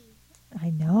 I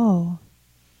know.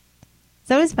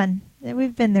 So it was fun.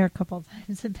 We've been there a couple of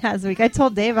times the past week. I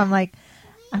told Dave, I'm like,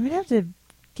 I'm going to have to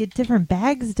get different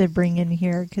bags to bring in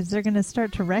here because they're going to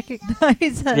start to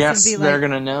recognize us. Yes, and be they're like,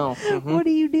 going to know. Mm-hmm. What are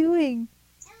you doing?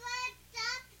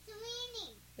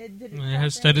 It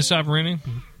has to stop raining.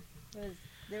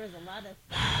 There was a lot of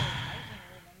thunder and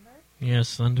lightning, remember?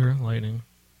 Yes, thunder and lightning.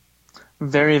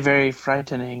 Very, very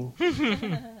frightening.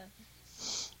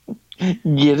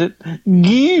 Get it?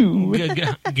 Goo!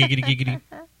 Giggity, giggity.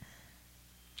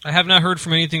 I have not heard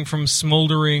from anything from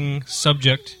Smoldering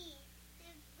Subject.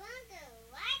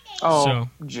 Oh, so,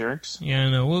 jerks. Yeah,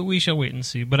 no, we shall wait and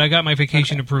see. But I got my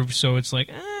vacation approved, so it's like,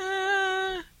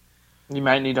 you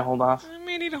might need to hold off. I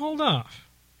may need to hold off.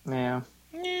 Yeah.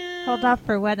 Hold off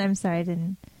for what? I'm sorry, I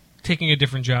didn't. Taking a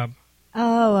different job.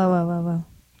 Oh.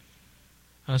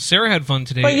 Sarah had fun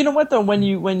today. But you know what, though? When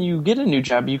you get a new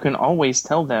job, you can always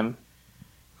tell them.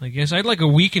 Like, yes, I'd like a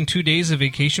week and 2 days of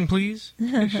vacation, please.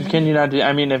 Can you not do?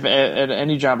 I mean, if at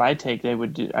any job I take, I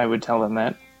would tell them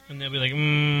that. And they'll be like,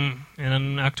 And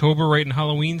in October, right in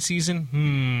Halloween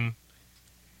season,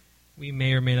 we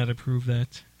may or may not approve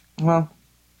that. Well,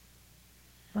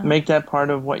 make that part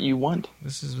of what you want.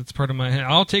 It's part of my.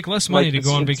 I'll take less money to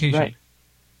go on vacation. Right.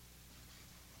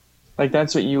 Like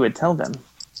that's what you would tell them.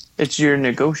 It's your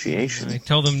negotiation. I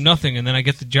tell them nothing, and then I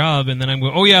get the job, and then I'm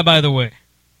going, oh yeah, by the way,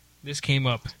 this came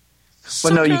up.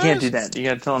 But no, you can't do that. You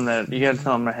got to tell them that. You got to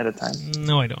tell them ahead of time.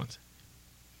 No, I don't.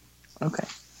 Okay.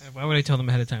 Why would I tell them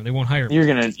ahead of time? They won't hire me.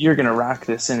 You're gonna rock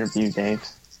this interview, Dave.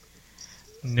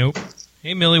 Nope.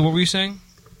 Hey, Millie, what were you saying?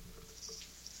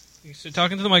 You still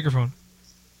talking to the microphone.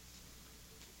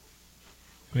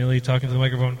 Millie, talking to the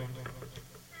microphone.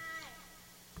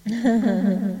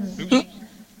 Oops.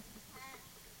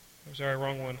 I'm sorry,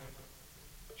 wrong one.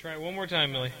 Try it one more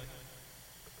time, Millie.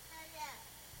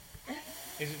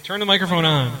 Turn the microphone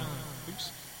on.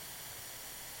 Oops.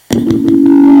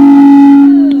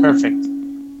 Perfect.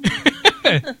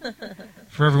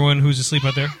 For everyone who's asleep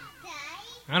out there.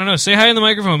 I don't know. Say hi in the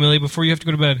microphone, Millie, before you have to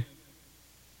go to bed.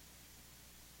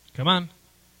 Come on.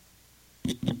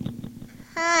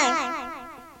 Hi.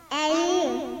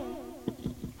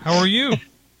 How are you?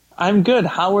 I'm good.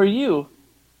 How are you?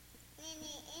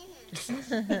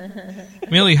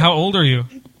 Millie, how old are you?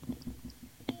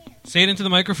 Say it into the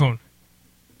microphone.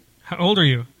 How old are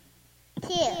you? 2.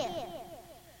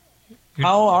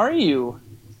 How are you?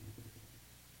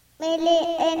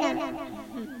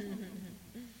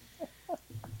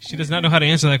 She does not know how to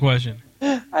answer that question.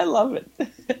 I love it.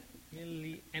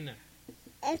 Millie Anna.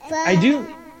 I do.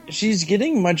 She's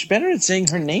getting much better at saying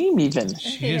her name, even.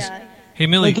 She is. Hey,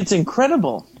 Millie. Like, it's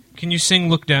incredible. Can you sing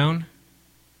Look Down?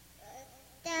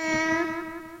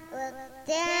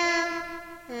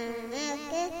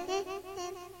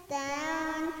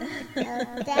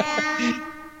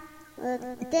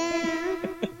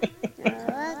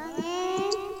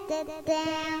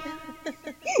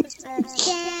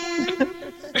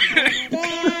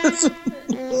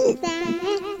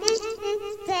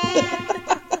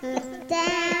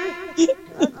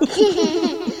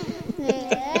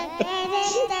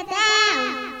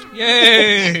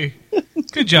 Yay!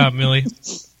 Good job, Millie.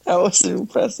 That was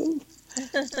impressive.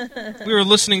 We were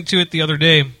listening to it the other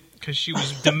day because she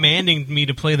was demanding me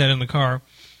to play that in the car.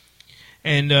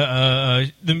 And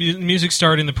the music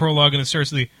started in the prologue, and it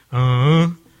starts the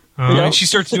and she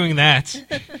starts doing that.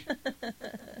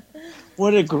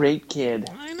 What a great kid.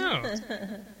 I know.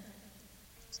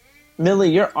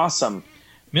 Millie, you're awesome.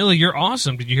 Millie, you're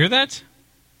awesome. Did you hear that?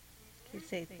 You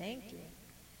say thank you.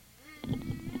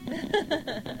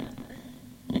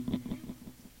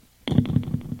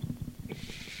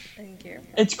 Thank you.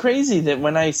 It's crazy that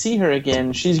when I see her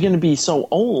again, she's going to be so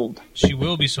old. She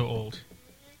will be so old.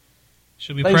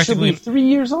 She'll be She'll be 3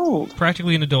 years old.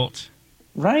 Practically an adult.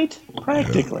 Right?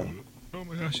 Practically. Oh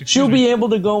my gosh, She'll be able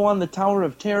to go on the Tower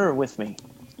of Terror with me.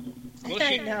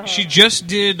 Well, she just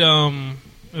did a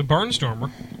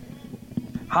Barnstormer.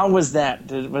 How was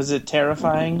that? Was it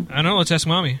terrifying? I don't know. Let's ask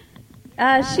Mommy.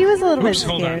 She was a little bit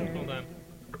Hold scared. on.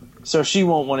 So she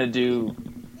won't want to do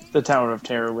the Tower of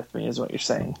Terror with me, is what you're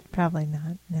saying. Probably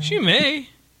not. No. She may.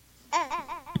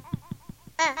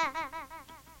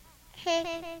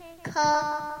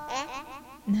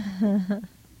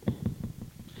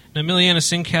 Now, Milliana,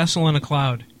 sing Castle on a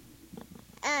Cloud.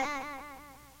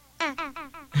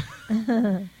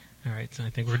 All right, so I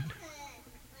think we're...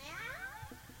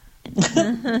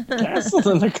 Castle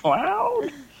in the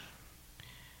Cloud?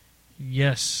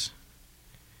 Yes.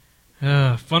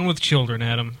 Fun with children,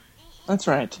 Adam. That's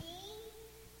right.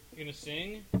 You gonna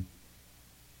sing?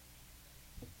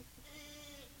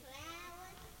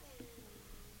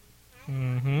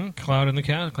 Cloud in the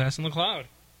Class in the Cloud.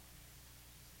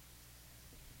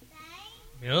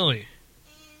 Millie.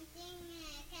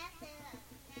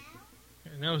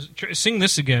 Now, sing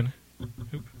this again.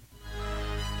 Oop.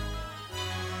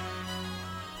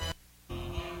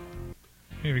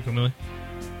 Here we go, Millie.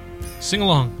 Sing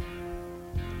along.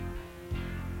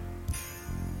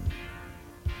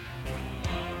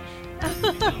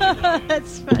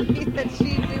 That's funny that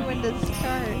she knew when to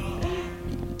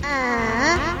start.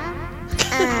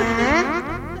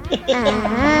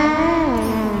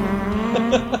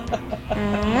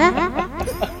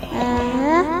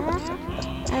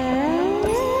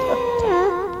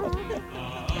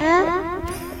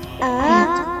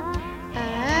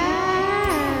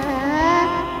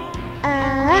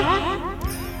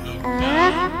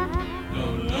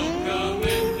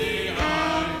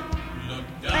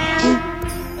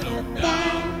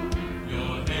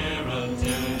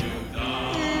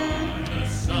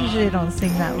 Usually don't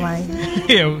sing that line.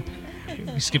 Yeah,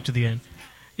 we skip to the end.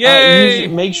 Yay!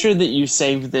 Make sure that you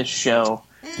save this show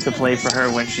to play for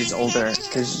her when she's older,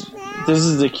 because this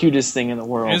is the cutest thing in the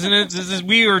world. Isn't it?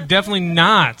 We are definitely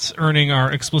not earning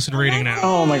our explicit rating now.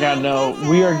 Oh my god, no.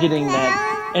 We are getting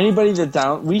that. Anybody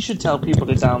that we should tell people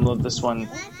to download this one.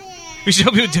 We should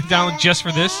tell people to download just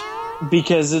for this?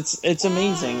 Because it's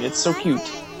amazing. It's so cute.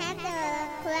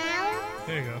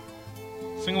 There you go.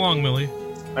 Sing along, Millie.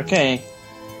 Okay.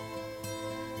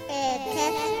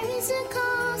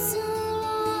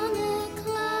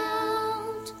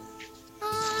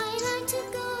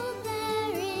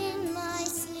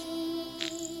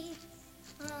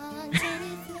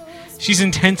 She's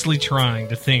intensely trying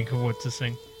to think of what to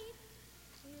sing.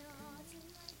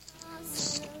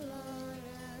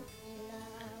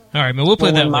 All right, we'll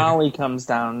play that when later. Molly comes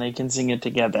down, they can sing it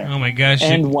together. Oh my gosh!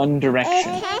 And One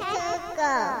Direction.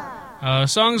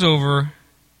 Song's over.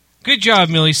 Good job,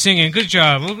 Millie, singing. Good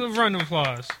job. We'll give a round of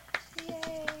applause.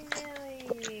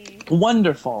 Yay,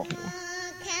 Wonderful.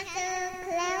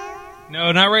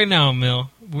 No, not right now, Mill.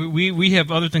 We have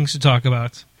other things to talk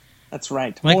about. That's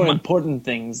right. Like More important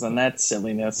things than that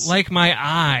silliness. Like my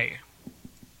eye.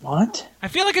 What? I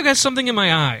feel like I've got something in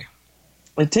my eye.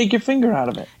 Take your finger out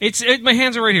of it. My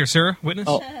hands are right here, Sarah. Witness.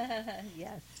 Oh.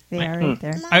 Yes, they are right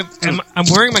there. I'm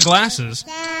wearing my glasses,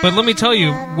 but let me tell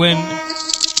you,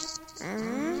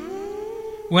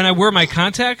 when I wear my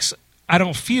contacts, I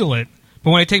don't feel it.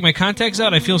 But when I take my contacts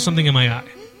out, I feel something in my eye.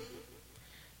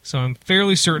 So I'm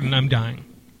fairly certain I'm dying.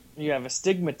 You have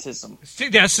astigmatism.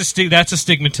 That's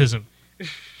astigmatism.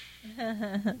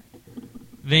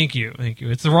 Thank you.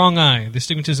 It's the wrong eye. The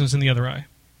astigmatism's in the other eye.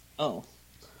 Oh.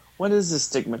 What is I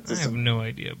astigmatism? have no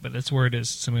idea, but that's where it is.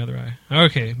 It's in my other eye.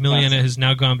 Okay, Miliana has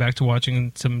now gone back to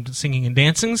watching some singing and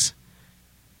dancings.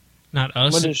 Not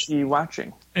us. What is she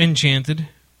watching? Enchanted.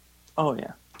 Oh,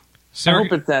 yeah. Sarah, I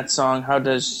hope it's that song, How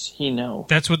Does He Know?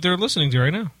 that's what they're listening to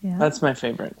right now. Yeah. That's my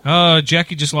favorite.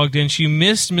 Jackie just logged in. She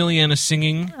missed Miliana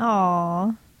singing.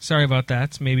 Aw. Sorry about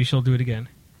that. Maybe she'll do it again.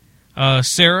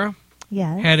 Sarah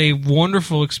Yes. had a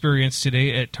wonderful experience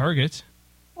today at Target.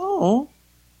 Oh.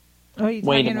 Oh, are you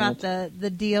Wait a talking about minute. the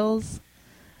deals?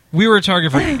 We were at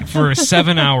Target for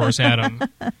 7 hours, Adam.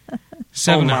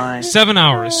 7 Oh, hours. my. 7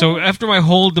 hours. So after my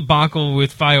whole debacle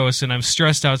with Fios and I'm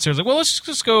stressed out, Sarah's like, well, let's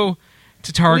just go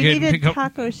to Target We and needed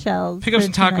taco shells. pick up for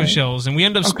some taco tonight. shells. And we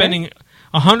ended up spending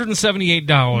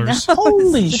 $178.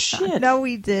 Holy shit. No,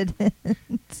 we didn't.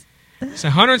 It's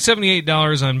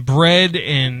 $178 on bread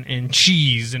and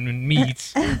cheese and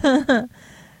meat.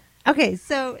 Okay,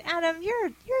 so Adam, you're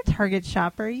a Target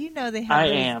shopper. You know they have I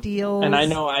those am. deals. And I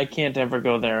know I can't ever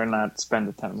go there and not spend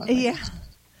a ton of money. Yeah.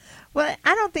 Well,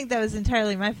 I don't think that was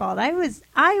entirely my fault. I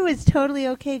was totally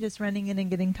okay just running in and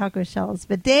getting taco shells,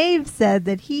 but Dave said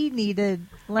that he needed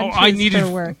lunches I needed for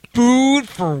work, food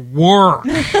for work.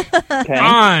 Okay.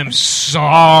 I'm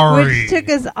sorry. which took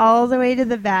us all the way to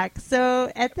the back.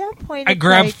 So at that point, I it's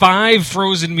grabbed like, 5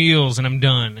 frozen meals and I'm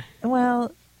done.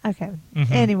 well, okay.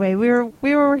 Mhm. Anyway, we were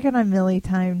working on Millie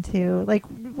time too. Like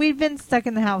we've been stuck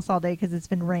in the house all day because it's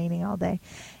been raining all day.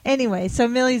 Anyway, so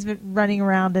Millie's been running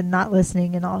around and not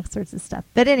listening and all sorts of stuff.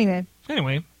 But anyway,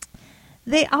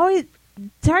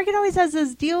 Target always has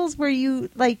those deals where you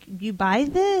buy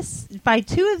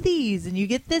 2 of these and you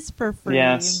get this for free.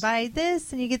 Yes. And buy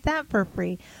this and you get that for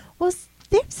free. Well,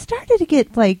 they've started to get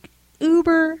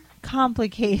uber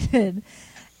complicated.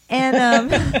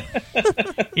 And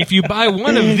If you buy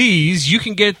 1 of these, you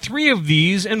can get 3 of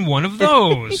these and 1 of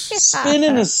those. Spin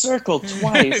in a circle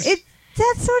twice.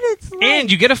 that's what it's like.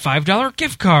 And you get a $5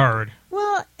 gift card.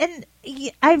 Well, and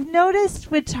I've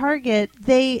noticed with Target,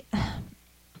 they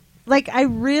I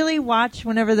really watch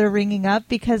whenever they're ringing up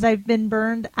because I've been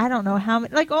burned. I don't know how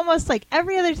many, almost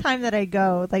every other time that I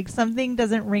go, something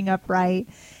doesn't ring up right.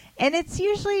 And it's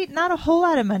usually not a whole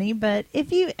lot of money, but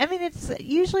it's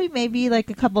usually maybe like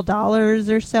a couple dollars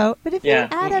or so. But if you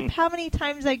add up how many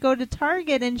times I go to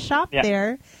Target and shop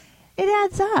there, it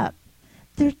adds up.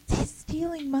 They're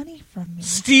stealing money from me.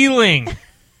 Stealing,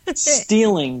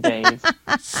 Dave.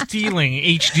 Stealing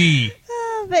HD.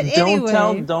 But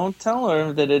anyway, don't tell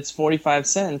her that it's 45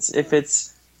 cents if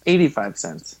it's 85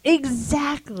 cents.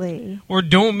 Exactly. Or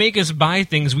don't make us buy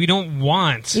things we don't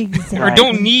want. Exactly. Or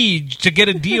don't need to get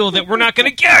a deal that we're not going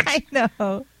to get. I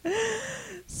know.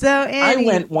 So, Annie,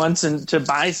 I went once to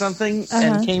buy something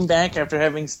and came back after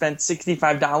having spent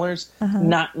 $65,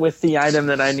 not with the item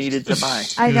that I needed to buy.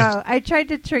 I know. I tried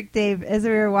to trick Dave as we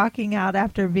were walking out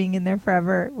after being in there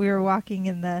forever. We were walking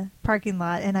in the parking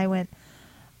lot, and I went,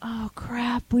 "Oh,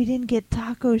 crap, we didn't get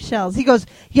taco shells." He goes,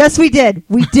 "Yes, we did.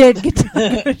 We did get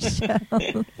taco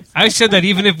shells." I said that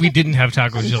even if we didn't have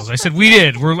taco shells. I said we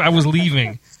did. I was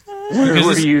leaving. We're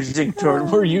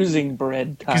using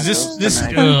bread tacos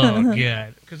tonight. Oh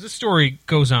god, because this story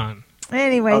goes on.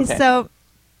 Anyway, so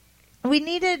we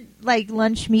needed like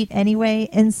lunch meat anyway,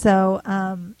 and so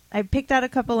I picked out a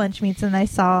couple lunch meats, and I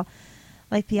saw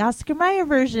like the Oscar Mayer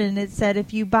version. It said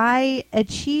if you buy a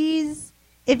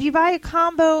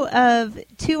combo of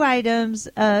 2 items,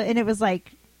 and it was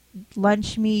like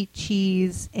lunch meat,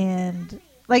 cheese, and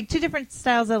like 2 different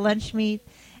styles of lunch meat.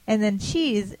 And then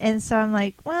cheese. And so I'm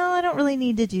like, well, I don't really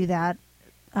need to do that.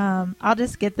 I'll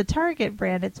just get the Target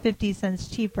brand. It's 50 cents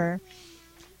cheaper.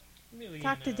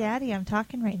 Talk to Daddy. I'm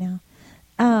talking right now.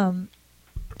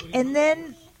 And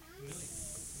then,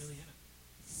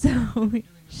 so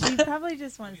she probably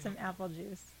just wants some apple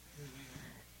juice.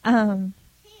 Why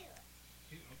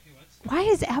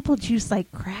is apple juice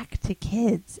like crack to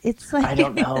kids? It's like, I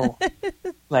don't know.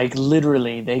 Like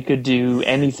literally, they could do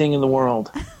anything in the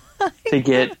world to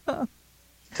get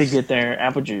their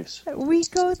apple juice. We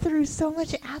go through so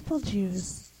much apple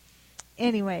juice.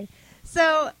 Anyway,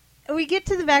 so we get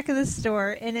to the back of the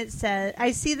store, and it says,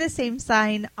 I see the same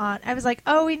sign on. I was like,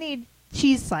 oh, we need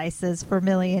cheese slices for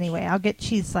Millie anyway. I'll get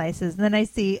cheese slices. And then I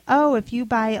see, oh, if you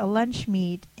buy a lunch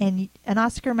meat and an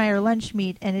Oscar Mayer lunch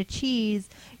meat and a cheese,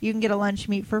 you can get a lunch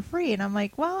meat for free. And I'm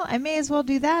like, well, I may as well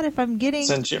do that if I'm getting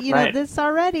this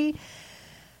already.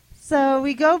 So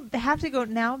we have to go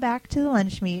now back to the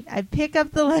lunch meat. I pick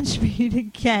up the lunch meat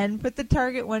again, put the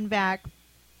Target one back,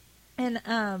 and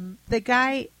the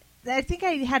guy, I think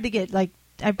I had to get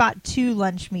I bought 2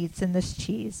 lunch meats and this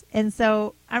cheese, and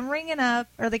so I'm ringing up,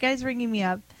 or the guy's ringing me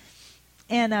up,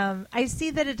 and I see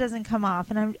that it doesn't come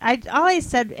off, and all I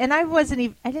said, and I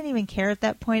didn't even care at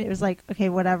that point. It was like, okay,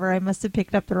 whatever. I must have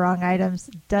picked up the wrong items.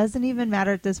 Doesn't even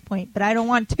matter at this point. But I don't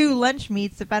want 2 lunch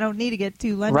meats if I don't need to get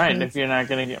 2 lunch meats. Right, if you're not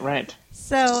going to get right.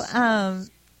 So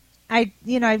I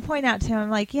point out to him, I'm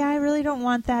like, yeah, I really don't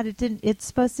want that. It's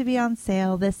supposed to be on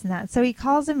sale, this and that. So he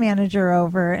calls a manager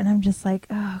over, and I'm just like,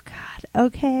 oh God,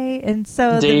 okay. And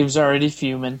so Dave's already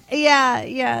fuming.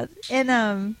 Yeah,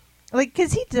 and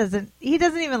because he doesn't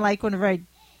even like whenever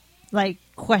I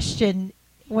question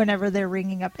whenever they're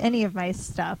ringing up any of my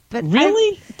stuff. But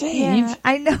really, Dave? Yeah,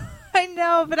 I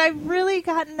know, but I've really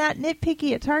gotten that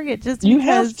nitpicky at Target just because you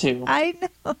have to. I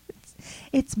know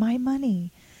it's my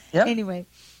money. Yep. Anyway,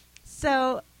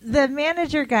 so the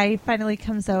manager guy finally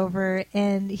comes over,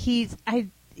 and the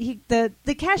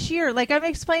cashier, like I'm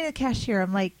explaining to the cashier,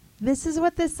 I'm like, this is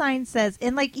what this sign says.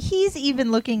 And, like, he's even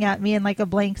looking at me in, like, a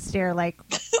blank stare, like,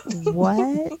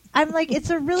 what? I'm like, it's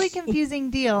a really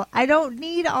confusing deal. I don't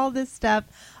need all this stuff.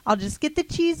 I'll just get the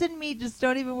cheese and meat. Just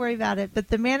don't even worry about it. But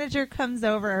the manager comes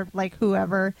over, like,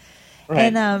 whoever.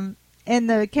 Right. And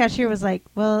the cashier was like,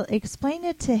 well, explain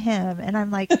it to him. And I'm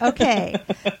like, okay.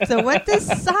 So what this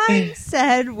sign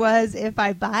said was, if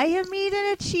I buy a meat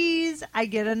and a cheese, I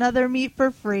get another meat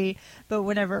for free. But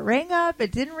whenever it rang up,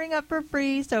 it didn't ring up for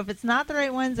free. So if it's not the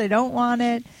right ones, I don't want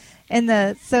it.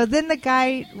 So then the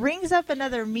guy rings up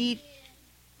another meat,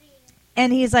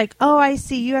 and he's like, oh, I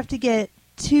see. You have to get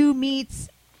 2 meats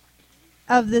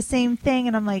of the same thing.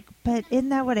 And I'm like, but isn't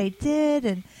that what I did?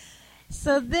 And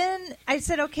so then I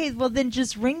said, okay, well, then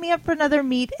just ring me up for another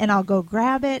meat, and I'll go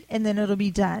grab it, and then it'll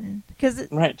be done. Because it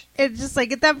just,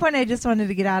 like, at that point, I just wanted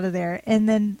to get out of there. And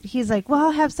then he's like, well,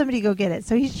 I'll have somebody go get it.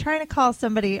 So he's trying to call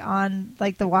somebody on,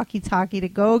 like, the walkie-talkie to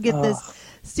go get this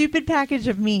stupid package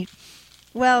of meat.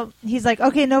 Well, he's like,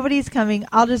 okay, nobody's coming.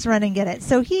 I'll just run and get it.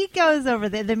 So he goes over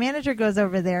there. The manager goes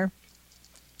over there,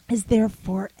 is there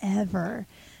forever.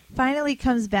 Finally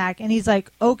comes back, and he's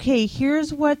like, okay,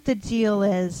 here's what the deal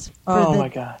is for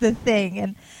the thing.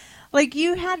 And, like,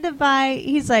 you have to buy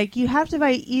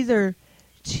either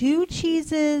 2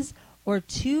 cheeses or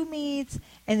 2 meats,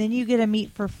 and then you get a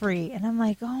meat for free. And I'm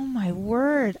like, oh my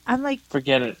word. I'm like,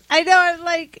 forget it. I know. I'm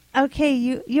like, okay,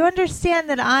 you understand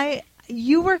that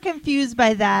you were confused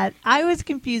by that. I was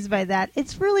confused by that.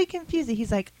 It's really confusing.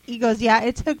 He goes, yeah,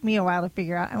 it took me a while to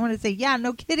figure out. I want to say, yeah,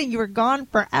 no kidding. You were gone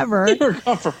forever. You were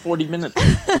gone for 40 minutes.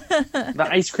 The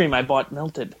ice cream I bought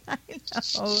melted. I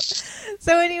know.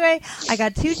 So anyway, I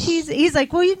got 2 cheese. He's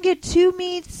like, well, you can get 2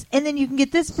 meats and then you can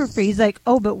get this for free. He's like,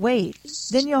 oh, but wait,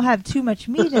 then you'll have too much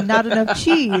meat and not enough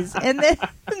cheese. And then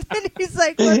he's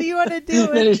like, what do you want to do?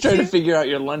 Then he's trying to figure out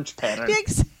your lunch pattern.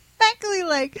 Exactly,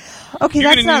 like, okay,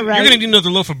 that's not right. You're going to need another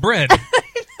loaf of bread.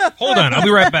 Hold on, I'll be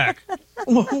right back.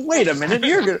 Well, wait a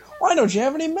minute, why don't you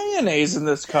have any mayonnaise in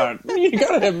this cart? You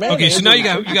gotta have mayonnaise. Okay, so now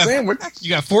you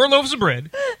got 4 loaves of bread.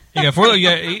 You got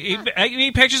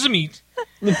 8 packages of meat.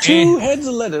 2 heads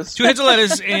of lettuce. 2 heads of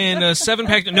lettuce and 7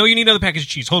 packages. No, you need another package of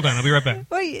cheese. Hold on, I'll be right back.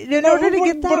 Wait, in order to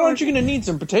get that, but aren't you going to need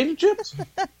some potato chips?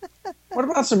 What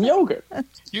about some yogurt?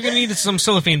 You're going to need some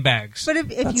cellophane bags. But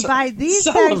if you buy these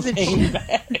bags of chips,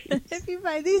 if you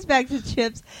buy these bags of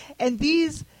chips and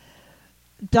these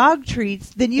dog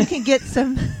treats, then you can get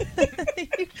some.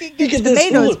 you can get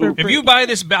tomatoes for free. If you buy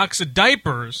this box of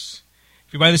diapers.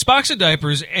 If you buy this box of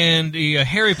diapers and a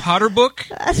Harry Potter book,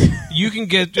 you can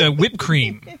get whipped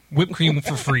cream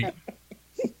for free.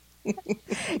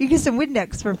 You get some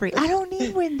Windex for free. I don't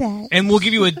need Windex. And we'll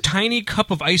give you a tiny cup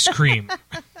of ice cream.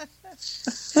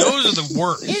 Those are the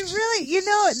worst. It really,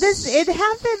 it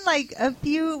happened like a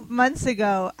few months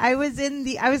ago. I was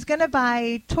going to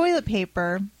buy toilet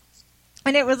paper,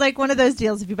 and it was like one of those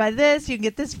deals. If you buy this, you can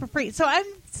get this for free. So I'm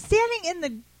standing in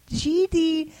the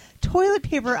GD toilet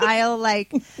paper aisle,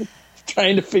 like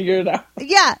trying to figure it out.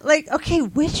 Yeah, like, okay,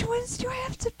 which ones do I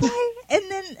have to buy? And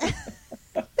then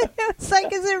it's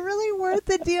like, is it really worth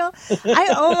the deal? I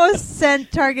almost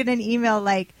sent Target an email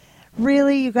like,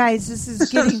 really, you guys, this is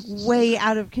getting way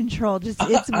out of control. It's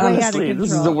way out of control.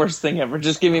 This is the worst thing ever.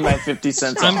 Just give me my 50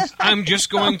 cents. I'm just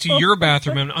going to your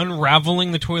bathroom and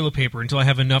unraveling the toilet paper until I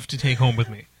have enough to take home with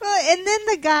me. Well, and then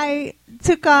the guy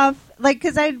took off, like,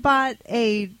 because I bought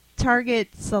a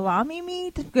Target salami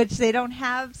meat, which they don't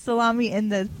have salami in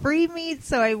the free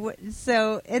meat.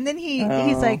 And then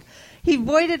he's like, he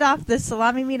voided off the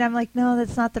salami meat. I'm like, no,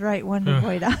 that's not the right one to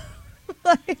void off.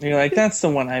 You're like, that's the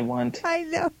one I want. I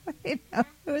know. It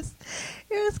was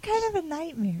kind of a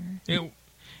nightmare.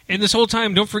 And this whole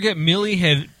time, don't forget, Millie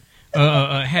had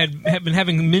been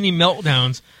having mini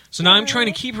meltdowns. So now I'm trying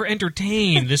to keep her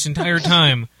entertained this entire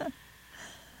time.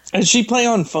 Does she play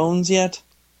on phones yet?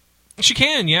 She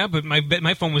can, yeah, but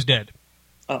my phone was dead.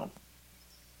 Oh.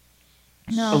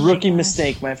 No, a rookie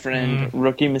mistake, my friend.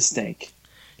 Rookie mistake.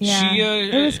 Yeah,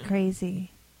 it was crazy.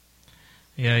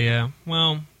 Yeah.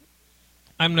 Well,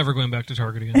 I'm never going back to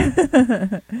Target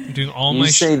again. I'm doing all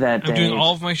I'm doing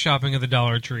all of my shopping at the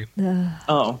Dollar Tree.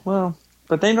 Oh, well,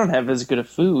 but they don't have as good a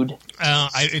food.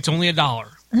 It's only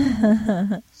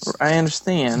 $1. I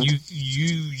understand.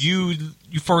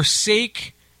 You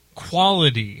forsake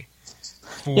quality.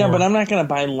 Yeah, but I'm not going to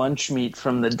buy lunch meat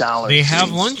from the Dollar Tree. They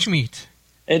have lunch meat.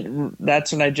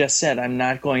 That's what I just said. I'm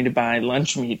not going to buy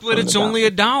lunch meat. But it's only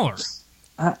 $1.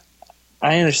 I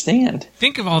understand.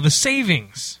 Think of all the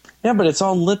savings. Yeah, but it's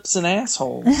all lips and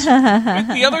assholes.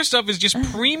 The other stuff is just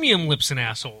premium lips and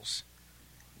assholes.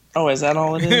 Oh, is that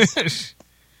all it is?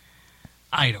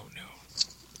 I don't know. It's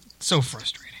so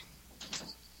frustrating.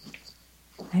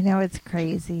 I know, it's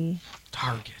crazy.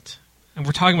 Target. And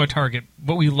we're talking about Target,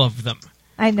 but we love them.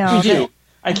 I know. We do.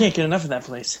 I can't get enough of that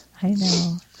place. I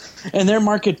know. And their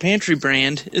Market Pantry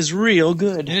brand is real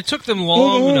good. And it took them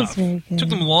long enough. It took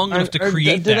them long enough to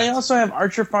create that. Do they also have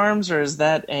Archer Farms, or is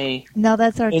that a... No,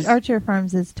 that's Archer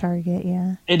Farms is Target,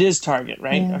 yeah. It is Target,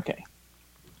 right? Yeah. Okay.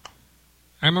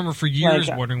 I remember for years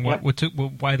wondering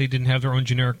why they didn't have their own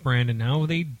generic brand, and now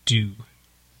they do.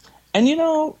 And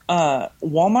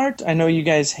Walmart, I know you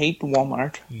guys hate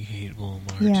Walmart. We hate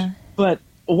Walmart. Yeah. But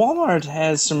Walmart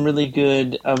has some really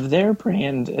good of their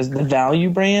brand, as the value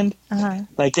brand. Uh-huh.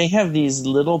 Like, they have these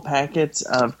little packets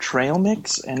of trail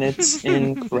mix, and it's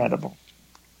incredible.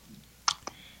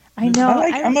 I know.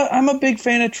 I'm a big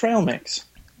fan of trail mix.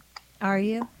 Are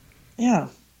you? Yeah.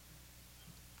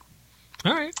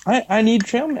 All right. I need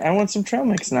trail mix. I want some trail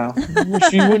mix now. I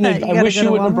wish you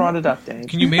wouldn't have brought it up, Dave.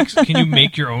 Can you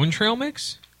make your own trail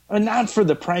mix? Not for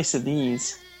the price of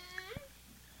these.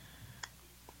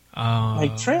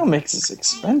 Like, trail mix is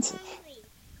expensive.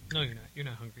 No, you're not. You're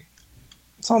not hungry.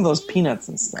 It's all those peanuts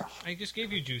and stuff. I just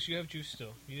gave you juice. You have juice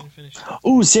still. You didn't finish it.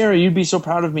 Ooh, Sarah, you'd be so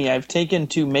proud of me. I've taken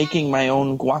to making my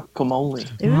own guacamole.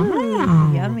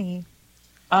 Ooh, yummy.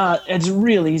 It's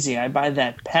real easy. I buy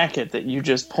that packet that you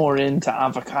just pour into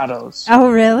avocados.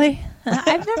 Oh, really?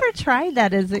 I've never tried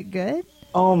that. Is it good?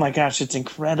 Oh my gosh, it's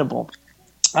incredible.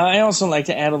 I also like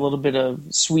to add a little bit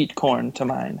of sweet corn to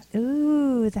mine.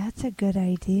 Ooh, that's a good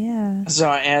idea. So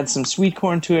I add some sweet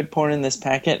corn to it, pour it in this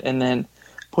packet, and then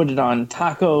put it on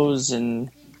tacos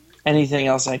and anything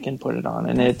else I can put it on,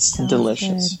 and it's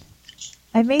delicious. Good.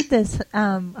 I made this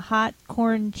hot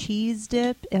corn cheese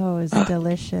dip. Oh, it was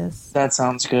delicious. That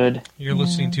sounds good. You're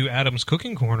listening to Adam's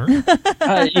Cooking Corner.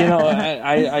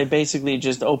 I basically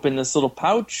just open this little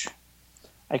pouch.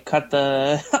 I cut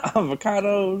the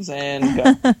avocados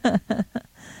and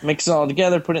mix it all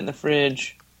together, put it in the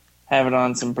fridge, have it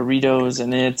on some burritos,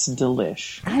 and it's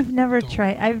delish. I've never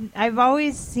tried. I've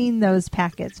always seen those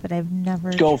packets, but I've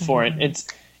never Go tried for it.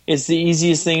 It's the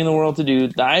easiest thing in the world to do.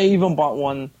 I even bought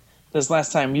one this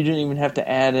last time. You didn't even have to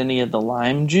add any of the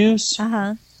lime juice.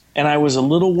 Uh-huh. And I was a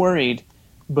little worried,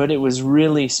 but it was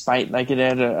really like it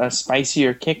had a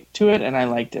spicier kick to it, and I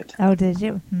liked it. Oh, did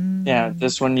you? Yeah,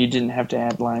 this one you didn't have to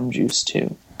add lime juice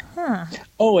to. Huh.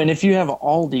 Oh, and if you have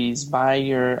Aldi's, buy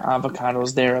your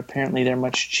avocados there. Apparently they're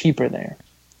much cheaper there.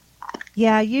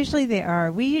 Yeah, usually they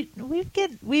are. We've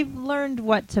learned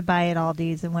what to buy at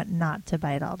Aldi's and what not to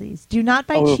buy at Aldi's. Do not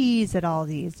buy cheese at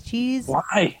Aldi's. Cheese.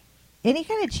 Why? Any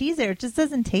kind of cheese there, it just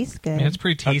doesn't taste good. Yeah, it's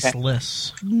pretty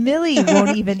tasteless. Okay. Millie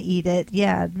won't even eat it.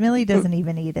 Yeah, Millie doesn't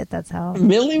even eat it. That's how.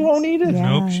 Millie won't eat it?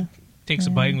 Yeah. Nope. She takes a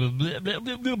bite and goes bleh, bleh,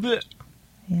 bleh, bleh, bleh.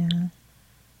 Yeah.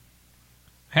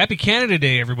 Happy Canada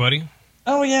Day, everybody.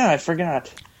 Oh, yeah, I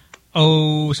forgot.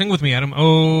 Oh, sing with me, Adam.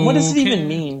 Oh, what does it even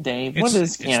mean, Dave? What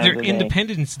is Canada It's their Day?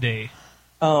 Independence Day.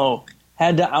 Oh,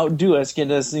 had to outdo us,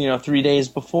 get us, 3 days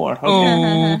before. Okay.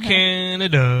 Oh,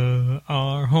 Canada,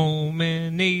 our home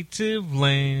and native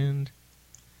land.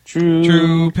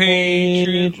 True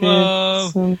patriot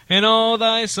love, and all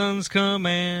thy sons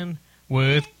command.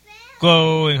 With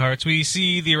glowing hearts we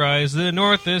see thee rise, the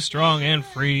North is strong and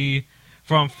free.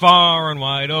 From far and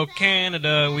wide, oh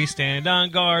Canada, we stand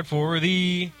on guard for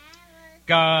thee.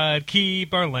 God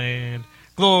keep our land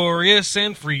glorious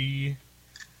and free.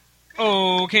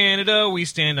 Oh, Canada, we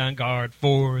stand on guard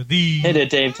for thee. Hit it,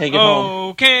 Dave. Take it home.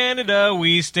 Oh, Canada,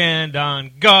 we stand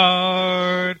on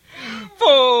guard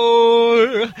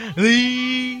for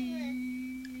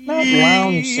thee. Not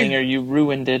lounge singer, you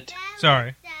ruined it.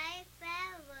 Sorry.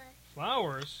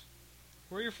 Flowers?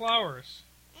 Where are your flowers?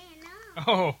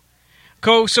 Oh.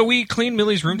 So we cleaned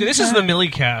Millie's room. This is the Millie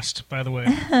cast, by the way.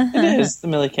 It is the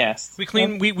Millie cast. We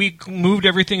moved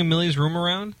everything in Millie's room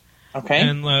around. Okay.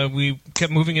 And we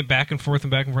kept moving it back and forth and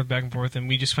back and forth, back and forth, and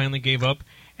we just finally gave up.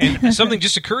 And something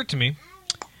just occurred to me.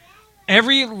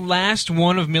 Every last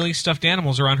one of Millie's stuffed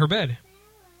animals are on her bed.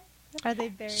 Are they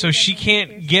buried? So she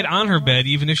can't get on her bed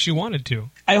even if she wanted to.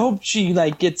 I hope she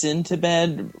gets into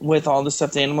bed with all the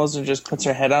stuffed animals and just puts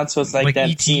her head out, so it's like that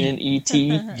E.T. scene in E.T.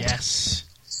 Yes.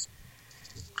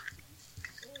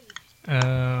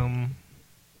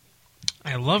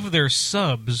 I love their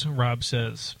subs, Rob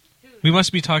says. We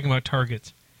must be talking about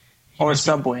Target. Or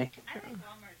Subway.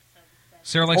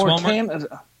 Sarah likes or Walmart.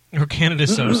 Canada. Or Canada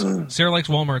subs. Sarah likes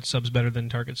Walmart subs better than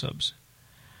Target subs.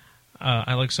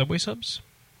 I like Subway subs.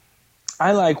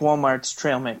 I like Walmart's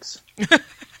trail mix.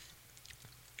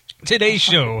 Today's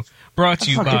show brought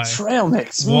to you by trail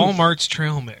mix. Walmart's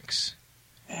Trail Mix.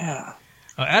 Yeah.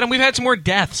 Adam, we've had some more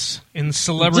deaths in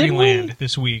celebrity land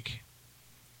this week.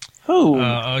 Who?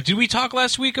 Did we talk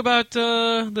last week about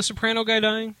the Soprano guy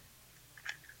dying?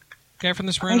 Guy from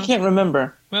The Sopranos? I can't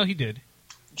remember. Well, he did.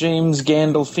 James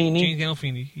Gandolfini. James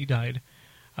Gandolfini. He died.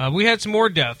 We had some more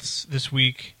deaths this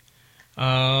week.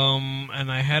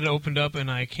 And I had it opened up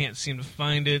and I can't seem to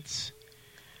find it.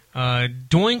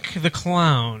 Doink the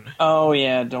Clown. Oh,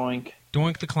 yeah, Doink.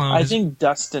 Doink the Clown. I think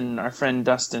Dustin, our friend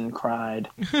Dustin, cried.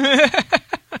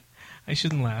 I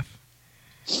shouldn't laugh.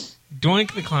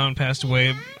 Doink the Clown passed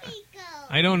away.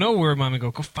 I don't know where Mommy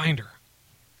go. Go find her.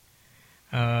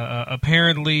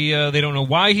 Apparently, they don't know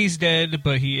why he's dead,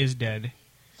 but he is dead.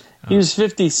 He was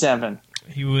 57.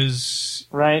 He was...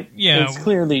 Right? Yeah. It's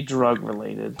clearly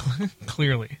drug-related.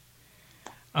 Clearly.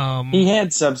 He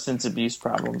had substance abuse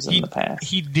problems in the past.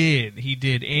 He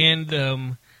did.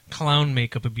 And clown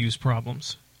makeup abuse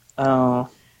problems. Oh.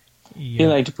 Yeah. He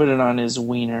liked to put it on his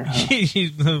wiener. Huh?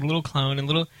 He's a little clown,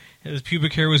 and his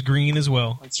pubic hair was green as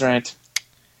well. That's right.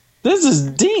 This is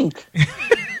Dink.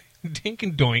 Dink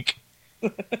and Doink.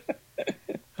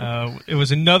 It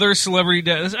was another celebrity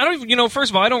death. I don't even,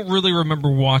 first of all, I don't really remember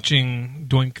watching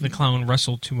Doink the Clown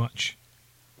wrestle too much.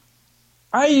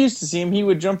 I used to see him. He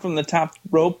would jump from the top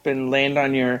rope and land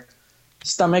on your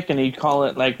stomach, and he'd call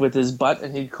it, with his butt,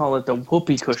 and he'd call it the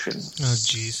whoopee cushion. Oh,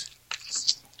 jeez.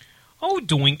 Oh,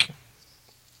 doink.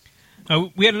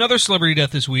 We had another celebrity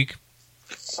death this week.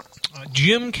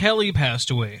 Jim Kelly passed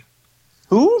away.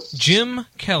 Who? Jim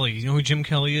Kelly. You know who Jim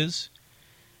Kelly is?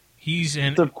 He's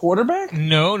the quarterback?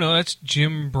 No, that's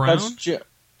Jim Brown. That's Jim.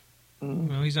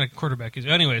 No, he's not a quarterback.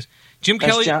 Anyways, Jim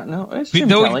That's Kelly. it's Jim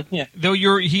Kelly. Yeah. Though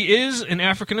he is an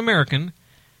African American.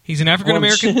 He's an African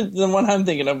American. The one I'm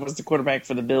thinking of was the quarterback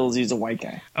for the Bills. He's a white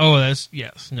guy. Oh,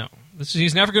 No.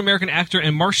 He's an African American actor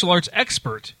and martial arts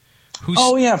expert.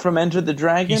 From Enter the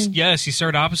Dragon? He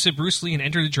starred opposite Bruce Lee in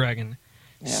Enter the Dragon.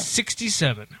 Yeah.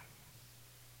 67.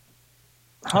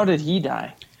 How did he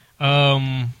die?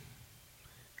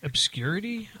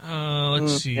 Obscurity?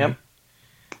 Let's see. Yep.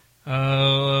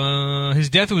 His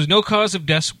death was no cause of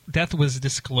death was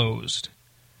disclosed.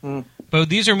 But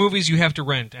these are movies you have to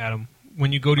rent, Adam,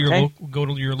 when you go to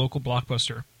your local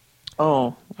Blockbuster.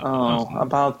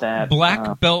 About that.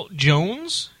 Black Belt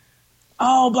Jones.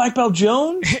 Oh, Black Belt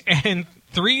Jones? And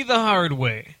 3 the Hard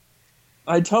Way.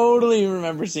 I totally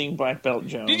remember seeing Black Belt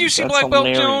Jones. Did you see Black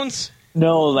Belt Jones?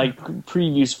 No, like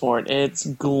previews for it. It's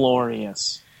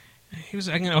glorious.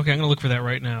 I'm gonna look for that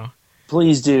right now.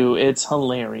 Please do. It's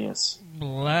hilarious.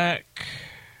 Black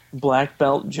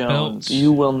Belt Jones.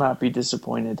 You will not be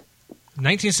disappointed.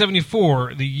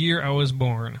 1974, the year I was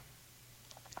born.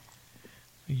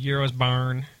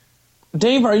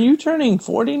 Dave, are you turning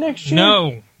 40 next year?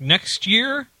 No. Next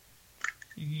year?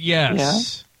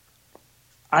 Yes. Yeah.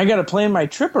 I got to plan my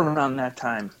trip around that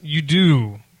time. You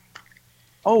do.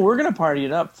 Oh, we're going to party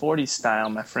it up 40 style,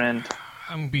 my friend.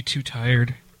 I'm going to be too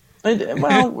tired.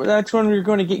 Well, that's when we're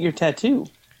going to get your tattoo.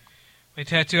 My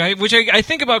tattoo, which I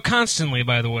think about constantly,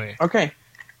 by the way. Okay.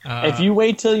 If you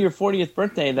wait till your 40th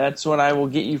birthday, that's what I will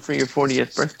get you for your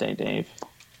 40th birthday, Dave.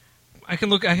 I can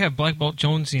look. I have Black Belt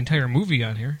Jones, the entire movie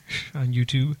on here, on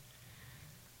YouTube.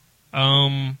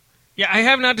 I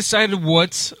have not decided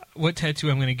what tattoo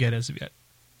I'm going to get as of yet.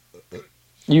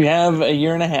 You have a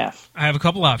year and a half. I have a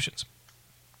couple options.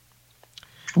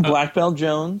 Black Belt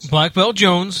Jones. Black Belt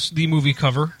Jones, the movie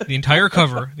cover, the entire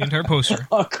cover, the entire poster.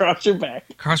 Across your back.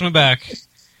 Across my back.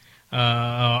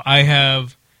 I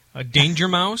have a Danger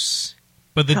Mouse,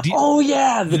 but the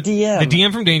DM. The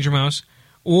DM from Danger Mouse,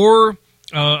 or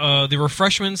the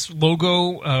Refreshments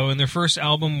logo in their first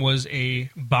album was a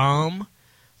bomb,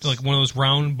 like one of those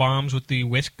round bombs with the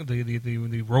whisk,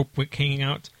 the rope wick hanging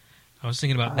out. I was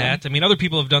thinking about that. I mean, other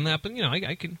people have done that, but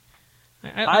I can.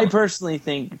 I personally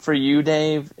think for you,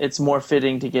 Dave, it's more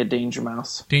fitting to get Danger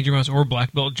Mouse. Danger Mouse or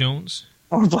Black Belt Jones.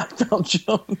 Or Black Belt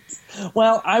Jones.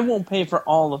 Well, I won't pay for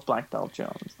all of Black Belt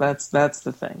Jones. That's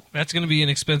the thing. That's going to be an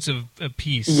expensive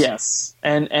piece. Yes,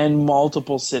 and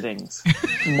multiple sittings.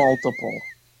 Multiple.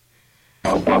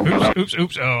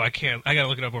 Oops. Oh, I can't. I got to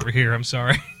look it up over here. I'm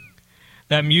sorry.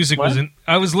 That music wasn't...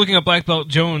 I was looking up Black Belt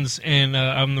Jones, and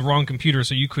on the wrong computer,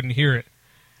 so you couldn't hear it.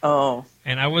 Oh.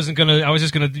 And I wasn't gonna. I was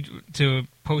just gonna to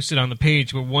post it on the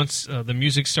page, but once the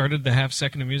music started, the half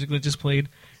second of music that just played,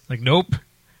 like, nope,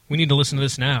 we need to listen to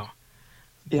this now.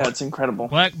 Yeah, it's incredible.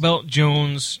 Black Belt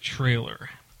Jones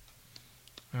trailer.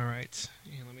 All right,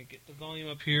 let me get the volume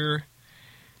up here,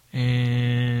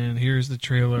 and here's the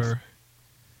trailer.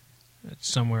 It's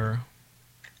somewhere.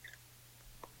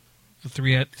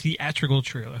 The theatrical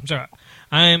trailer. I'm sorry,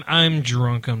 I'm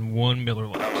drunk on one Miller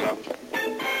Lite.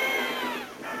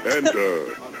 Enter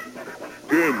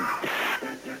Jim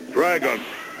Dragon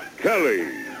Kelly.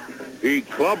 He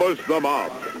clubbers the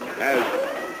mob as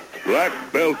Black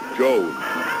Belt Jones.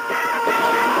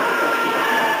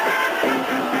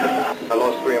 I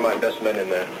lost 3 of my best men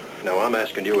in there. Now I'm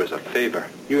asking you as a favor.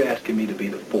 You're asking me to be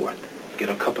the 4th. Get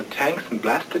a couple tanks and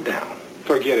blast it down.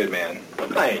 Forget it, man.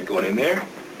 I ain't going in there.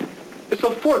 It's a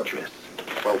fortress.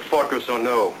 Well, fortress or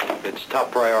no, it's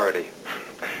top priority.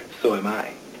 So am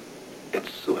I. It's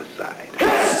suicide.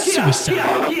 Suicide.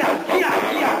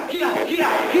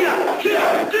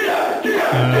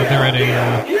 They're at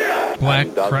a black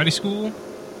karate school.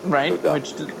 Right,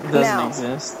 which doesn't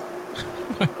exist.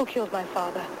 Who killed my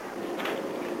father?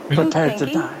 Prepared to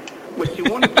die. What you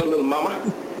want for little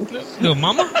mama? Little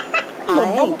mama?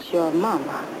 I ain't your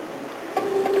mama.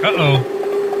 Uh-oh.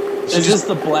 Is this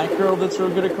the black girl that's real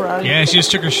good at karate? Yeah, she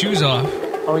just took her shoes off.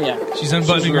 Oh yeah, she's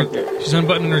unbuttoning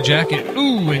her jacket.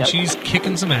 Ooh, and she's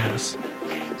kicking some ass.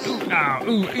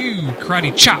 Ooh,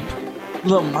 karate chop.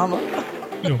 Little mama.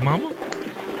 Little mama.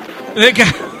 That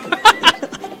guy.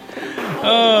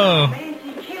 Oh. Man,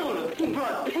 she killed her. She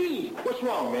brought pee. What's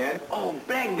wrong, man? Oh,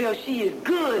 Black Belt, she is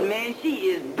good, man. She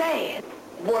is bad.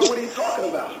 Boy, what are you talking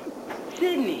about?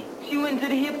 Sydney, she went into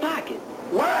the hip pocket.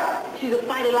 What? She's a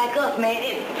fighter like us, man.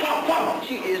 It's pop.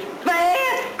 She is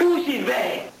bad. Ooh, she's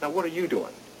bad. Now, what are you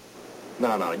doing?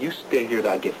 No, you stay here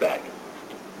till I get back.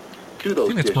 do I those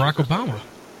think that's dishes. Barack Obama.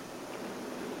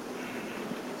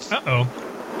 Uh-oh.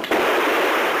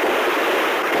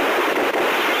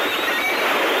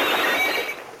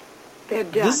 They're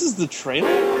done. This is the trailer?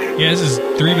 Yeah, this is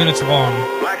 3 minutes long.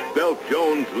 Black Belt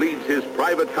Jones leads his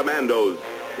private commandos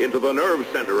into the nerve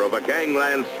center of a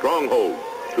gangland stronghold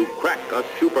to crack a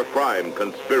super crime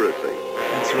conspiracy.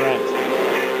 That's right.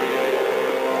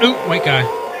 Ooh, white guy.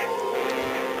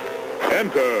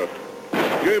 Enter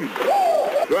Jim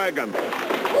Dragon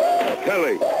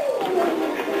Kelly.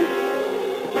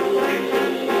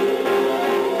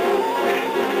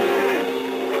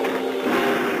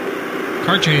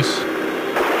 Car chase.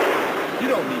 You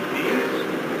don't need these.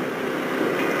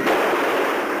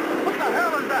 What the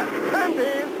hell is that?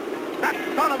 Candies? That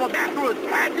son of a bitch threw his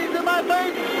candies in my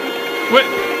face? What?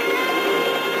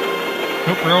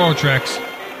 Nope, railroad tracks.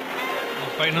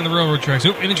 They're fighting on the railroad tracks.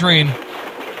 Oop, in a train.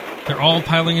 They're all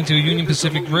piling into a Union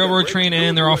Pacific Railroad train,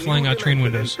 and they're all flying out train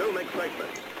windows.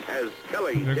 As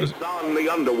Kelly There goes- takes on the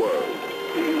underworld.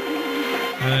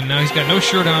 Now he's got no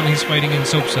shirt on. He's fighting in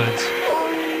soap suds.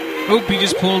 Oop, he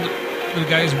just pulled the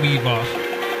guy's weave off.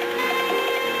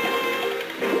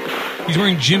 He's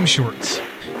wearing gym shorts.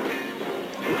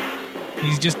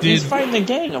 He's fighting the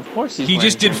gang, of course He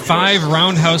just did 5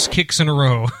 roundhouse kicks in a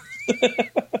row.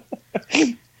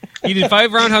 He did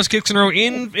 5 roundhouse kicks in a row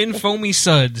in foamy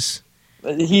suds.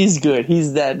 He's good.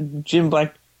 He's that Jim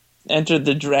Black entered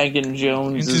the Dragon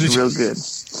Jones is real good.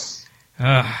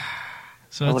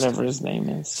 So whatever his name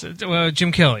is.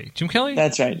 Jim Kelly. Jim Kelly?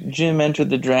 That's right. Jim entered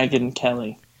the Dragon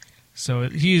Kelly. So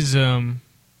he's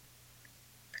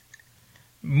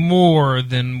more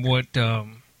than what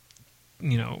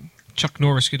Chuck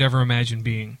Norris could ever imagine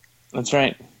being. That's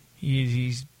right.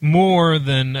 He's more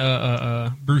than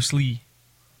Bruce Lee.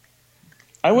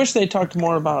 I wish they talked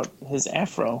more about his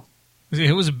afro.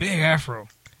 It was a big afro.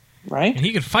 Right? And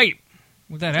he could fight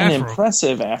with that An afro.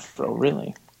 impressive afro,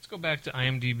 really. Let's go back to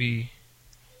IMDb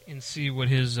and see what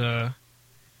his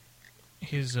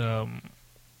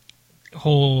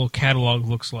whole catalog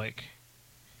looks like.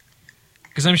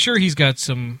 Because I'm sure he's got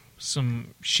some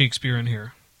Shakespeare in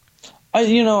here.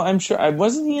 I'm sure.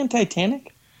 Wasn't he in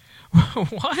Titanic?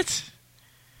 What?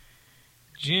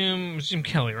 Jim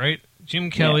Kelly, right?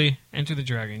 Jim Kelly, Enter the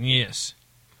Dragon. Yes.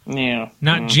 Yeah.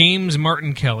 Not James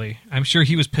Martin Kelly. I'm sure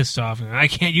he was pissed off. I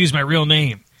can't use my real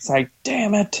name. It's like,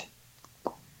 damn it.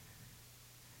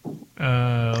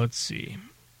 Let's see.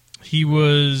 He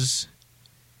was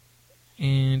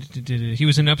in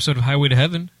an episode of Highway to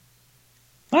Heaven.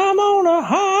 I'm on a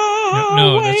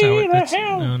highway to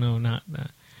hell. No, not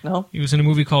that. No? He was in a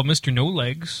movie called Mr. No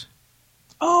Legs.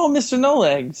 Oh, Mr. No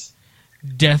Legs.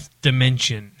 Death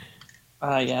Dimension.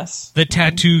 Yes. The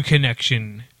Tattoo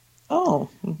Connection. Oh.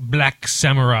 Black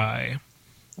Samurai.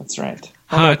 That's right.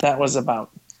 I know what that was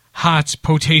about. Hot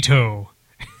Potato.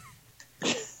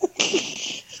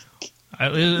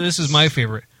 This is my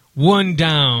favorite. 1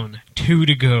 down, 2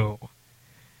 to go.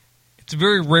 It's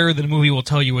very rare that a movie will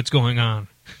tell you what's going on.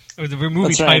 Or the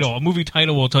movie title. A movie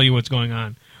title will tell you what's going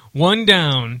on. 1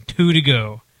 down, 2 to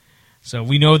go. So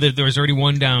we know that there's already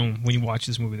 1 down when you watch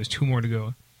this movie. There's 2 more to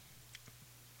go.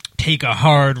 Take a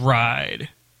Hard Ride.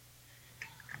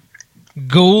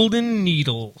 Golden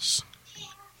Needles.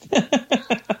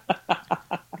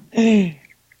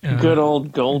 Good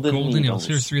old Golden Needles.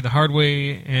 Here's 3 the hard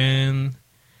way, and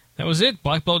that was it.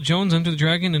 Black Belt Jones, Enter the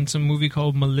Dragon, and some movie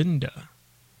called Melinda.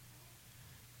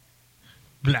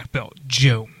 Black Belt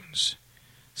Jones.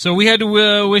 So we had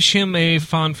to wish him a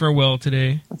fond farewell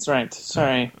today. That's right.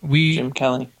 Sorry, Jim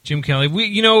Kelly. Jim Kelly.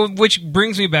 Which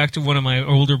brings me back to one of my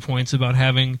older points about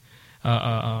having.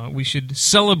 We should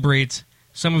celebrate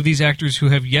some of these actors who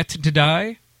have yet to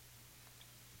die.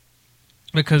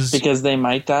 Because they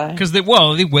might die? Because they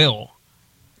will.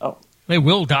 Oh. They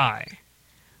will die.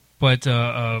 But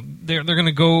they're going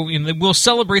to go, we'll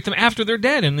celebrate them after they're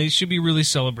dead, and they should be really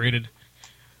celebrated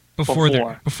before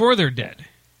they're dead.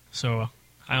 So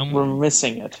we're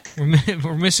missing it.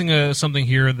 We're missing something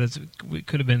here that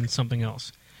could have been something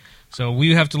else. So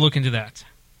we have to look into that.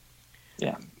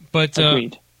 Yeah. But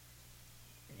agreed.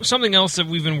 Something else that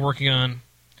we've been working on,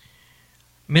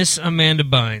 Miss Amanda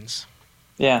Bynes.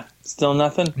 Yeah, still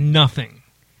nothing? Nothing.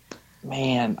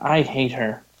 Man, I hate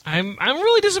her. I'm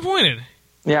really disappointed.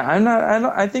 Yeah, I'm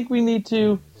not. I think we need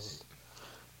to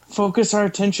focus our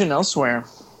attention elsewhere.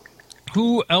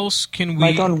 Who else can we...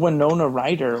 Like on Winona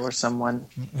Ryder or someone.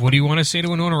 What do you want to say to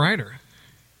Winona Ryder?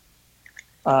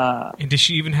 And does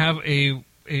she even have a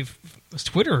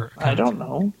Twitter account? I don't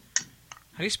know.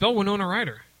 How do you spell Winona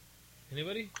Ryder?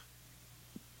 Anybody?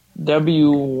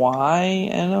 Wynoa?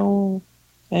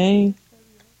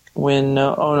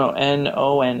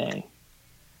 N-O-N-A?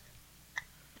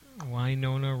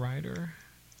 Winona Ryder.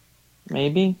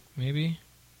 Maybe.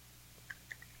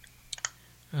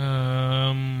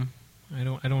 I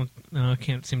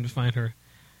can't seem to find her.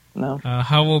 No.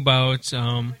 How about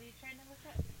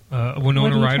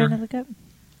Winona Ryder? Trying to look up?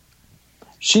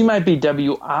 She might be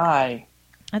W.I.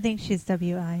 I think she's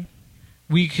W.I.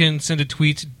 We can send a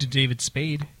tweet to David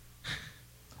Spade.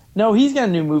 No, he's got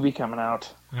a new movie coming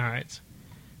out. All right.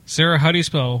 Sarah, how do you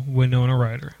spell Winona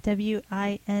Ryder?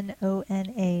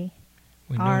 WINONA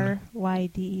Winona.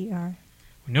 RYDER.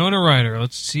 Winona Ryder.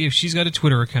 Let's see if she's got a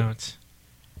Twitter account.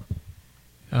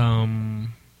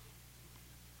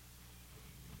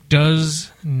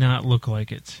 Does not look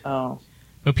like it. Oh.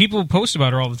 But people post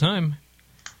about her all the time.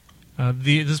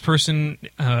 This person,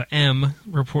 M,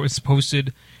 reports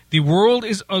posted, "The world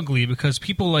is ugly because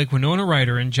people like Winona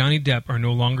Ryder and Johnny Depp are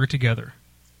no longer together."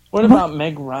 What about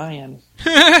Meg Ryan?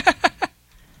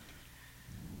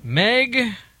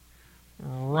 Meg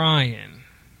Ryan.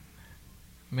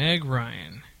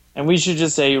 And we should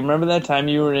just say, remember that time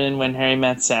you were in When Harry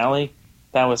Met Sally?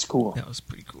 That was cool. That was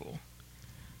pretty cool.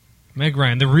 Meg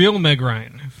Ryan, the real Meg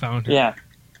Ryan, found her. Yeah.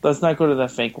 Let's not go to the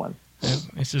fake one.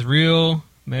 This is real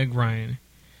Meg Ryan.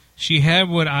 She had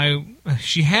what I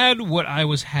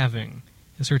was having,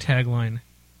 is her tagline.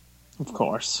 Of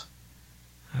course.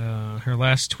 Her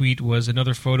last tweet was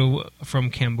another photo from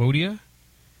Cambodia.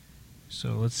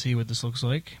 So let's see what this looks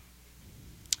like.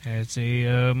 It's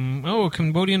a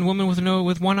Cambodian woman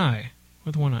with one eye.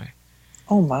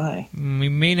 Oh my. We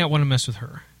may not want to mess with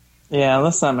her. Yeah,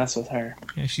 let's not mess with her.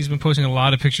 Yeah, she's been posting a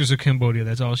lot of pictures of Cambodia.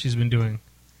 That's all she's been doing.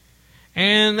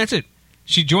 And that's it.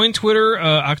 She joined Twitter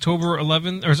October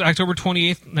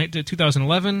 28th,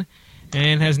 2011,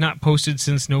 and has not posted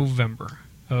since November.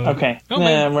 Okay.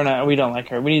 We don't like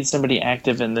her. We need somebody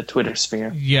active in the Twitter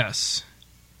sphere. Yes.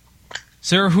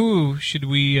 Sarah, who should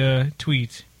we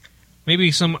tweet?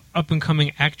 Maybe some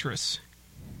up-and-coming actress.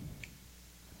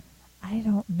 I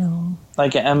don't know.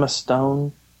 Like Emma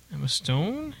Stone. Emma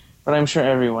Stone? But I'm sure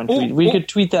everyone tweets. We could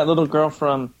tweet that little girl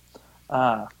from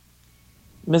Mrs.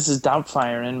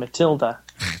 Doubtfire and Matilda.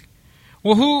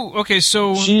 Well, who? Okay,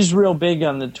 so she's real big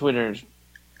on the Twitter.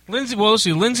 Lindsay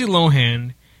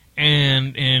Lohan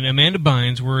and Amanda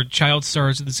Bynes were child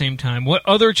stars at the same time. What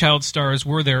other child stars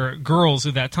were there, girls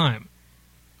at that time,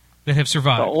 that have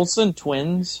survived? The Olsen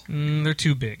twins. They're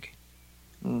too big.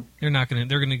 They're gonna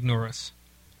ignore us.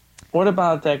 What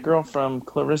about that girl from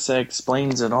Clarissa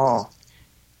Explains It All?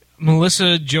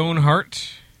 Melissa Joan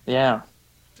Hart. Yeah.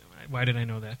 Why did I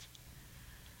know that?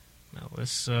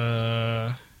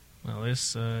 Melissa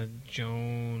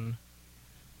Joan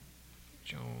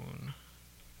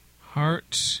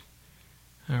Hart.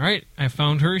 All right, I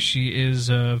found her. She is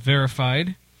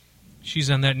verified. She's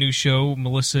on that new show,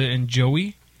 Melissa and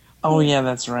Joey. Oh, yeah,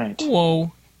 that's right.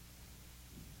 Whoa.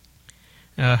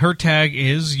 Her tag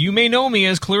is, "You may know me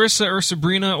as Clarissa or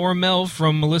Sabrina or Mel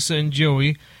from Melissa and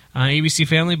Joey on ABC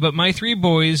Family, but my three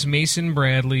boys, Mason,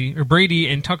 Brady,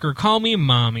 and Tucker, call me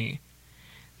Mommy.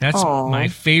 That's my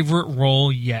favorite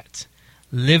role yet.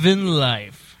 Living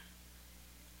life."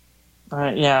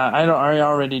 Yeah, I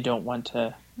already don't want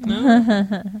to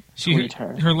tweet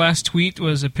her. Her last tweet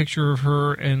was a picture of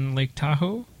her in Lake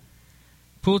Tahoe.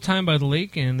 Pool time by the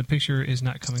lake, and the picture is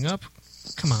not coming up.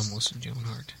 Come on, Melissa Joan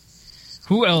Hart.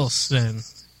 Who else, then?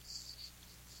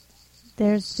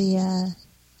 There's the... All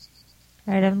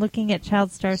right, I'm looking at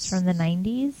child stars from the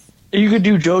 90s. You could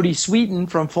do Jodie Sweetin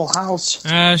from Full House.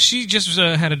 She just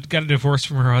got a divorce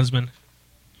from her husband.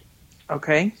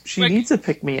 Okay, she needs to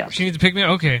pick me up. She needs to pick me up?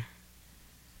 Okay.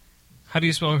 How do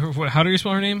you spell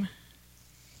her name?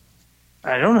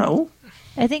 I don't know.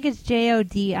 I think it's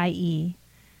Jodie.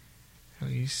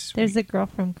 There's a girl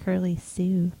from Curly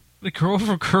Sue. The girl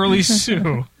from Curly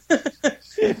Sue.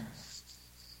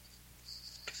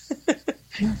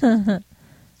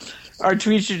 Our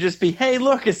tweet should just be, "Hey,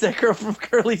 look, it's that girl from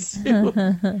Curly Sue."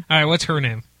 All right, what's her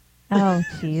name? Oh,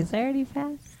 jeez, I already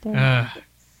passed her.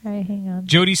 All right, hang on.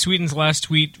 Jodie Sweetin's last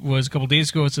tweet was a couple days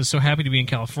ago. It says, "So happy to be in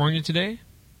California today."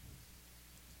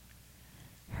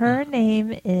 Her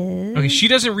name is... Okay, she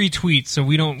doesn't retweet, so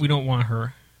we don't want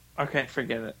her. Okay,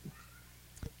 forget it.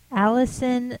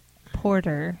 Allison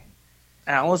Porter.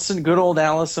 Good old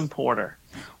Allison Porter.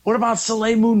 What about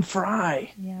Soleil Moon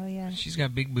Frye? Yeah. She's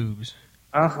got big boobs.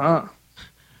 Uh-huh.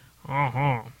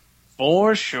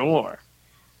 For sure.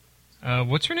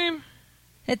 What's her name?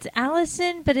 It's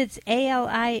Allison, but it's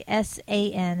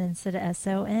Alisan instead of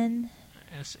SON.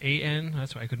 SAN?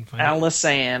 That's why I couldn't find it.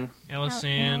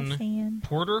 Allison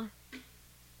Porter?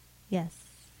 Yes.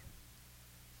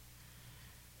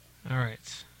 All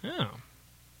right. Oh.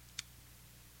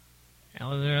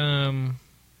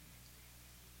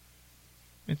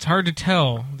 It's hard to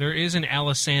tell. There is an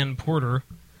Alisanne Porter,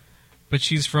 but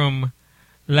she's from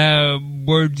La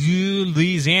Bourdieu,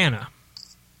 Louisiana.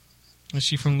 Is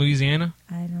she from Louisiana?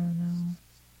 I don't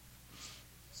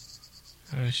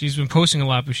know. She's been posting a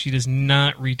lot, but she does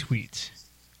not retweet.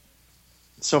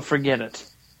 So forget it.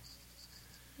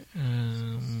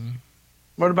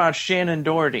 What about Shannon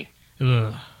Doherty?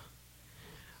 Ugh.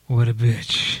 What a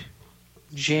bitch.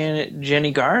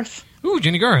 Jenny Garth? Ooh,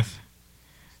 Jenny Garth.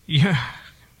 Yeah.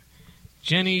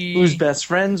 Jenny... Who's best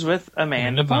friends with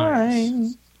Amanda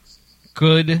Bynes.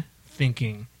 Good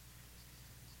thinking.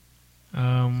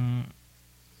 I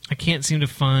can't seem to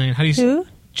find... How do you Who?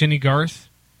 Jenny Garth?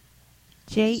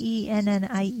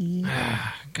 Jennie.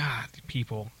 God,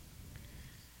 people.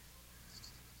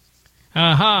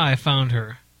 Aha, I found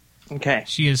her. Okay.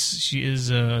 She is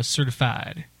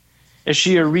certified. Is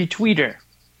she a retweeter?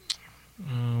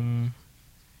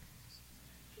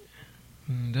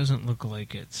 Doesn't look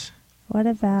like it. What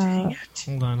about...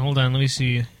 Hold on. Let me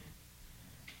see.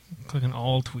 Click on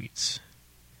all tweets.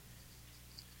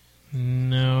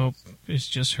 Nope. It's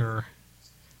just her.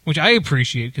 Which I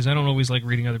appreciate, because I don't always like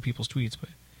reading other people's tweets, but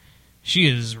she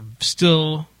is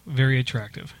still very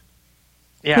attractive.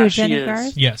 Yeah, Who, she Jenny is.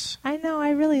 Garth? Yes. I know,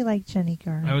 I really like Jenny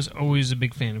Garth. I was always a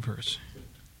big fan of hers.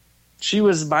 She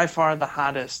was by far the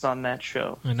hottest on that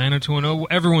show. 90210,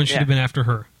 everyone should have been after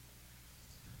her.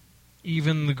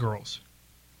 Even the girls.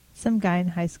 Some guy in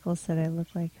high school said I look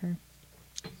like her.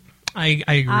 I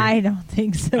agree. I don't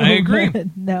think so. I agree.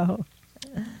 No.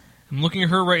 I'm looking at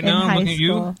her right now. I'm looking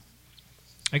school.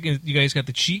 at you. You guys got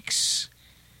the cheeks.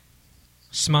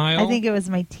 Smile. I think it was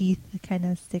my teeth that kind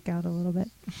of stick out a little bit.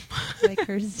 Like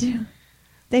hers do.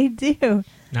 They do.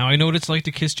 Now I know what it's like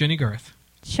to kiss Jenny Garth.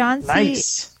 Chauncey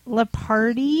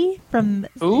Lepardi from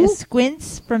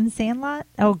Squints from Sandlot.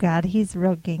 Oh, God, he's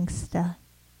real gangsta.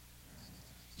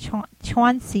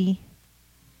 Chauncey.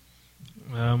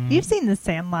 You've seen The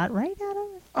Sandlot, right, Adam?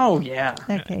 Oh, yeah.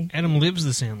 Okay. Adam lives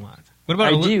The Sandlot. What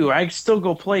about I do. I still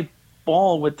go play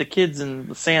ball with the kids in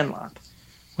The Sandlot.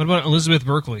 What about Elizabeth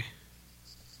Berkley?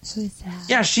 Who's that?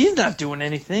 Yeah, she's not doing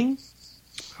anything.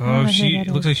 Oh, it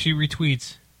looks like she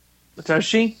retweets. Does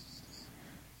she?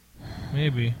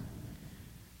 Maybe.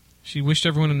 She wished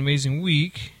everyone an amazing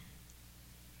week.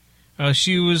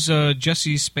 She was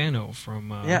Jesse Spano from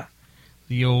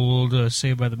the old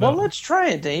Saved by the Bell. Well, let's try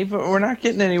it, Dave. We're not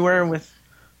getting anywhere with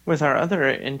our other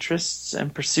interests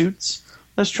and pursuits.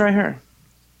 Let's try her.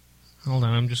 Hold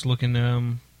on, I'm just looking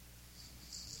to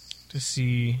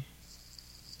see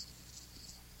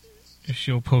if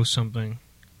she'll post something.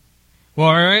 Well,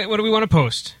 all right. What do we want to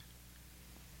post?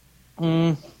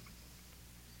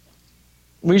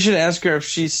 We should ask her if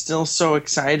she's still so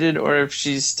excited or if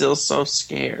she's still so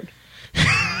scared.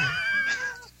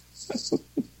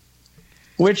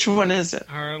 Which one is it?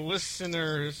 Our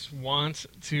listeners want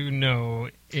to know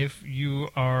if you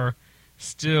are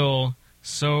still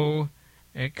so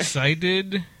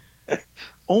excited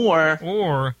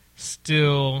or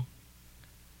still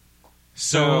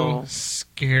so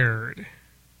scared.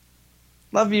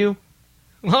 Love you.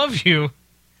 Love you.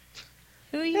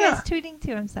 Who are you guys tweeting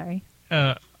to? I'm sorry.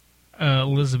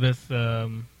 Elizabeth.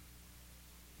 Sorry,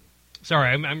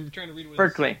 I'm trying to read what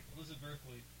Berkeley. Elizabeth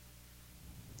Berkeley.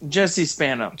 Jesse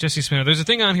Spano. Jesse Spano. There's a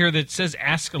thing on here that says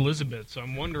 "Ask Elizabeth," so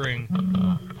I'm wondering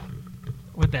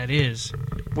what that is.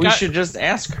 We should just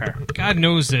ask her. God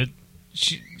knows that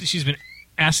she's been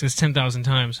asked this 10,000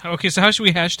 times. Okay, so how should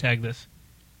we hashtag this?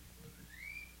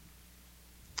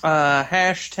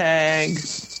 Hashtag.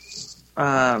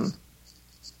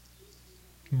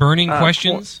 Burning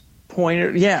questions.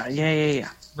 Pointer. Yeah.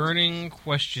 Burning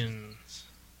questions.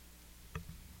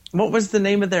 What was the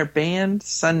name of their band?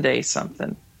 Sunday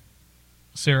something.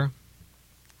 Sarah?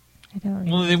 I don't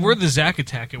remember. Well, they were the Zack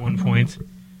Attack at one point.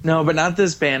 No, but not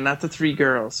this band. Not the three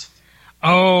girls.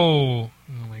 Oh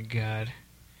my God.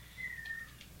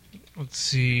 Let's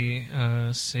see.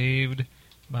 Saved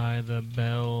by the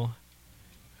Bell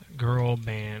Girl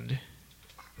Band.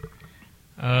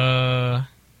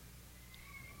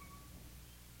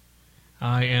 I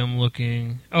am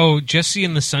looking. Oh, Jesse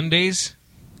and the Sundays?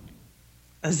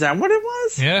 Is that what it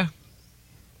was? Yeah.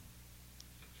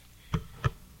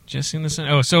 Jesse and the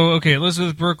Sundays. Oh, so, okay,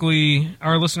 Elizabeth Berkeley,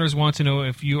 our listeners want to know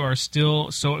if you are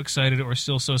still so excited or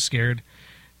still so scared.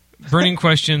 Burning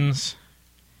questions.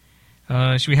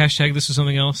 Should we hashtag this or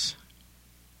something else?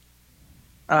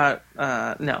 No,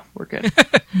 we're good.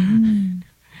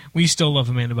 We still love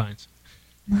Amanda Bynes.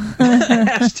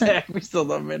 Hashtag we still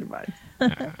love Amanda Bynes.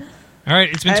 All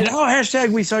right, it's been...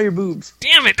 hashtag we saw your boobs.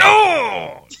 Damn it!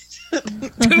 Oh!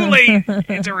 Too late!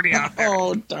 It's already out there.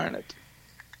 Oh, darn it.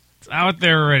 It's out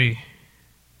there already.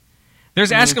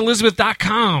 There's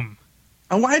AskElizabeth.com.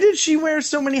 And why did she wear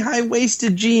so many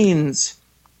high-waisted jeans?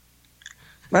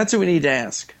 That's what we need to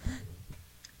ask.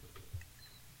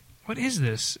 What is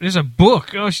this? There's a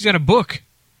book. Oh, she's got a book.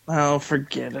 Oh,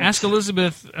 forget it. Ask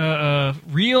Elizabeth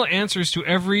real answers to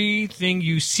everything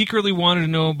you secretly wanted to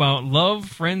know about love,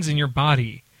 friends, and your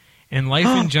body, and life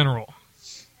in general.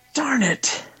 Darn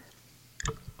it.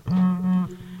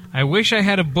 I wish I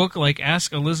had a book like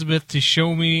Ask Elizabeth to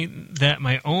show me that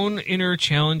my own inner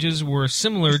challenges were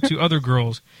similar to other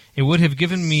girls. It would have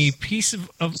given me peace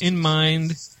in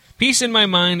my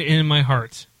mind and in my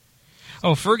heart.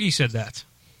 Oh, Fergie said that.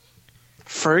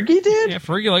 Fergie did? Yeah,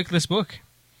 Fergie liked this book.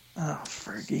 Oh,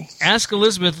 Fergie. Ask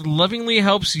Elizabeth lovingly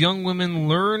helps young women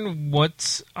learn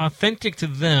what's authentic to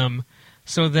them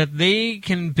so that they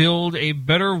can build a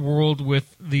better world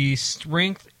with the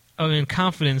strength and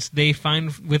confidence they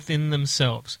find within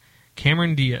themselves.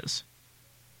 Cameron Diaz.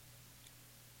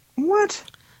 What?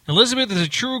 Elizabeth is a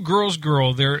true girl's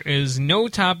girl. There is no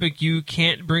topic you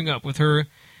can't bring up with her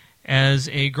as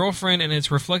a girlfriend, and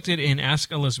it's reflected in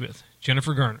Ask Elizabeth.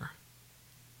 Jennifer Garner.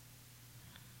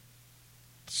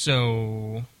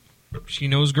 So, she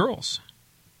knows girls.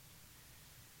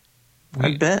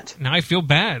 I bet. Now I feel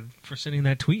bad for sending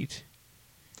that tweet.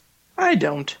 I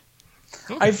don't.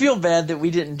 Okay. I feel bad that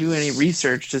we didn't do any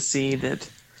research to see that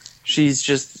she's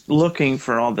just looking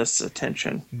for all this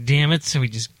attention. Damn it, so we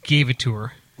just gave it to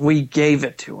her. We gave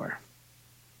it to her.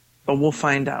 But we'll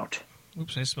find out.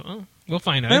 Oops, we'll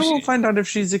find out. And we'll find out if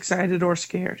she's excited or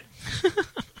scared.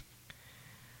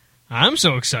 I'm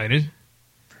so excited.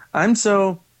 I'm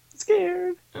so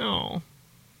scared. Oh.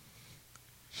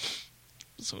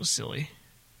 So silly.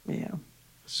 Yeah.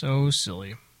 So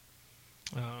silly.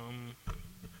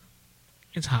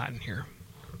 It's hot in here.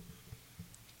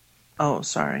 Oh,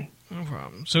 sorry. No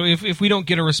problem. So if we don't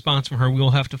get a response from her,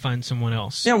 we'll have to find someone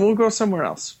else. Yeah, we'll go somewhere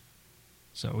else.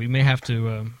 So we may have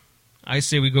to... I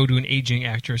say we go to an aging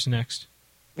actress next.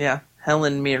 Yeah,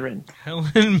 Helen Mirren.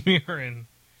 Helen Mirren.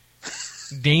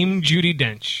 Dame Judi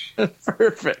Dench.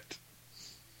 Perfect.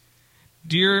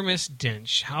 Dear Miss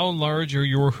Dench, how large are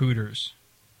your hooters?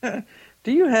 Do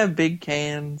you have big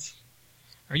cans?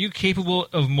 Are you capable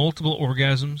of multiple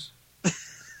orgasms?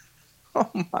 Oh,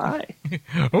 my.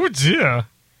 Oh, dear.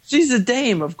 She's a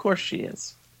dame. Of course she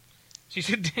is. She's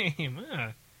a dame.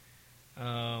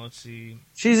 Let's see.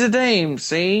 She's a dame,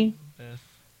 see? Beth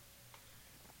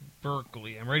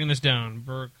Berkeley. I'm writing this down.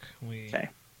 Berkeley. Okay.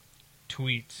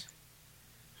 Tweet.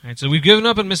 All right, so we've given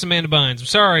up on Miss Amanda Bynes. I'm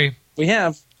sorry. We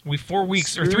have. 4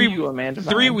 weeks or Screw 3 you, Amanda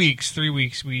 3 Bynes. weeks. 3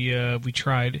 weeks. We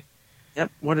tried. Yep,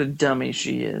 what a dummy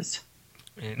she is.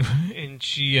 And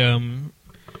she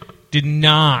did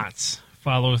not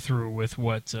follow through with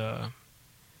what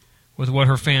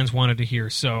her fans wanted to hear.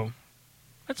 So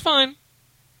that's fine.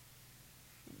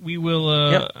 We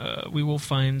will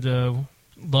find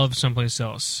love someplace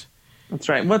else. That's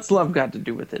right. What's love got to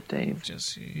do with it, Dave?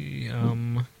 Jesse,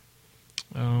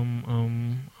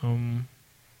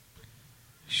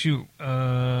 shoot,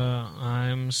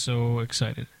 I'm so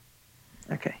excited.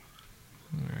 Okay.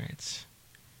 All right.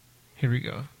 Here we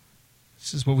go.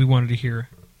 This is what we wanted to hear.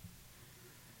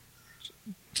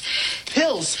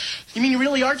 Pills? You mean you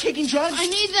really are taking drugs? I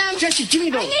need them. Jesse, give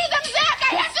me those. I need them, Zach.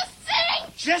 I have to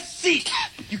sing. Jesse,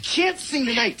 you can't sing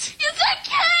tonight. Yes, I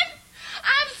can.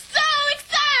 I'm so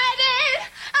excited.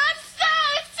 I'm so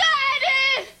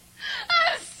excited.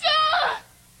 I'm so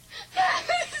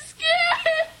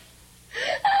scared.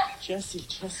 Jesse.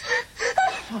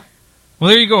 Well,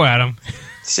 there you go, Adam.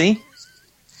 See?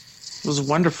 It was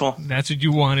wonderful. That's what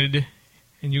you wanted,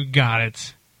 and you got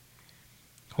it.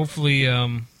 Hopefully,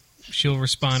 she'll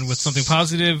respond with something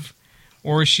positive,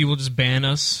 or she will just ban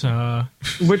us.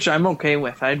 Which I'm okay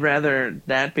with. I'd rather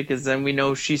that because then we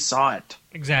know she saw it.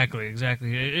 Exactly.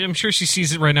 I'm sure she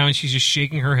sees it right now, and she's just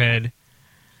shaking her head.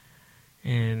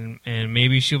 And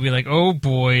maybe she'll be like, "Oh,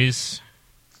 boys.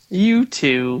 You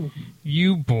too.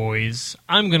 You boys.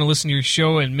 I'm going to listen to your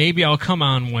show, and maybe I'll come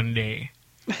on one day."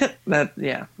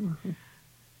 Yeah.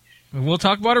 We'll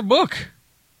talk about her book.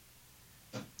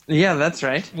 Yeah, that's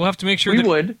right. We'll have to make sure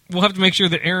We'll have to make sure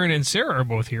that Aaron and Sarah are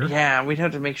both here. Yeah, we'd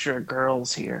have to make sure a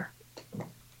girl's here.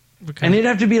 Okay. And it'd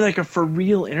have to be like a for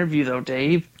real interview, though,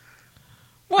 Dave.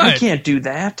 What? I can't do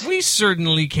that. We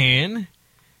certainly can.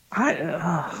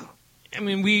 I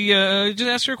mean, we just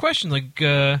asked her a question like,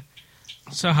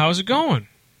 so how's it going?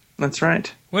 That's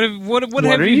right. What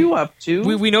are you up to?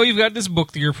 We know you've got this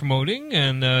book that you're promoting,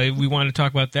 and we want to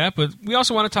talk about that, but we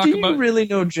also want to talk about... Do you really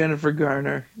know Jennifer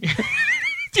Garner?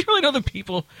 Do you really know the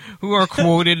people who are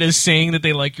quoted as saying that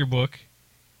they like your book?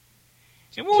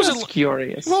 And what Just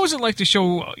curious. What was it like to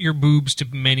show your boobs to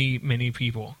many, many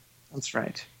people? That's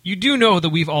right. You do know that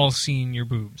we've all seen your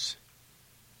boobs.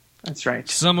 That's right.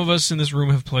 Some of us in this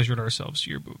room have pleasured ourselves to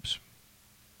your boobs.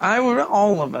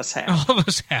 All of us have. All of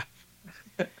us have.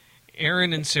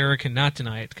 Aaron and Sarah cannot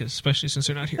deny it, especially since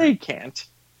they're not here. They can't.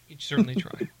 You'd certainly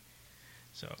try.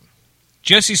 So,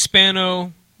 Jesse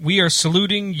Spano, we are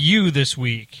saluting you this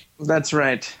week. That's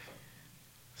right.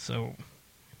 So,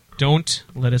 don't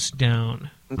let us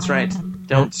down. That's right.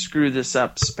 Don't screw this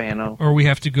up, Spano. Or we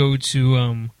have to go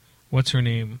to, what's her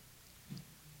name?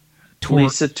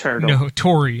 Lisa Turtle. No,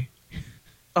 Tori.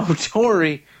 Oh,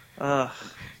 Tori.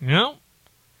 No.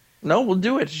 No, we'll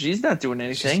do it. She's not doing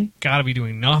anything. She's got to be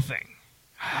doing nothing.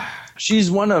 She's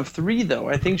one of 3, though.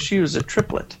 I think she was a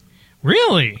triplet.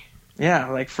 Really? Yeah,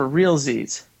 like for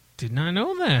realsies. Did not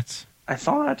know that. I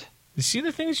thought. You see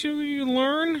the things you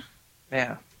learn?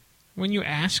 Yeah. When you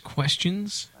ask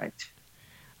questions? Right.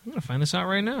 I'm going to find this out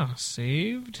right now.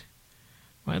 Saved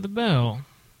by the Bell.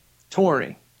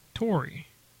 Tori.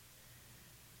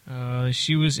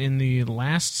 She was in the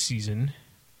last season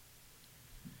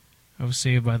of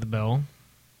Saved by the Bell.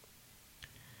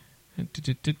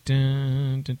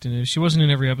 She wasn't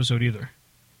in every episode either.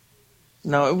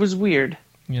 No, it was weird.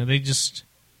 Yeah, they just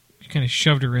kind of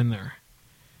shoved her in there.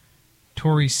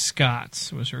 Tori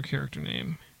Scott was her character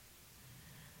name.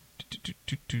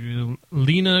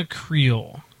 Lena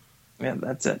Creel. Yeah,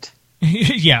 that's it.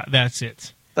 Yeah, that's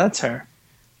it. That's her.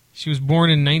 She was born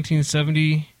in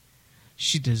 1970.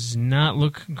 She does not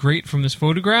look great from this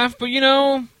photograph, but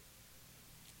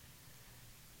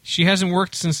she hasn't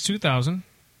worked since 2000.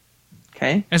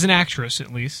 Okay. As an actress,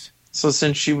 at least. So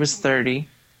since she was 30.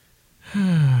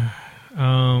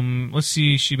 Let's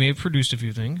see. She may have produced a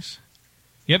few things.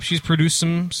 Yep, she's produced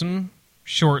some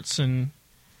shorts and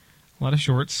a lot of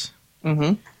shorts.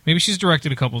 Mm-hmm. Maybe she's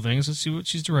directed a couple things. Let's see what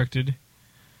she's directed.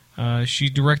 She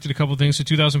directed a couple things to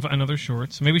 2005, another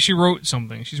shorts. Maybe she wrote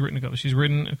something. She's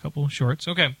written a couple shorts.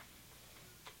 Okay.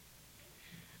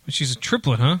 But she's a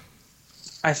triplet, huh?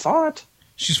 I thought.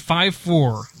 She's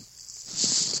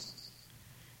 5'4".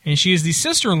 And she is the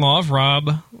sister-in-law of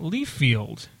Rob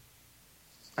Liefeld.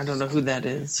 I don't know who that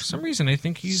is. For some reason, I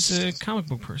think he's a comic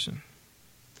book person.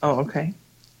 Oh, okay.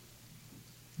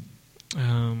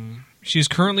 She is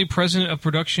currently president of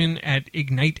production at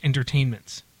Ignite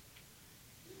Entertainment.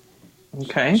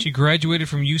 Okay. She graduated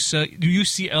from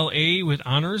UCLA with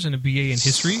honors and a BA in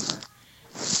history.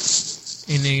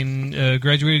 And then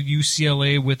graduated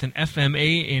UCLA with an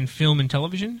FMA in film and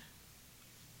television.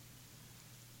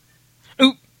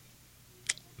 Oh!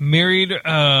 Married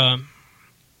her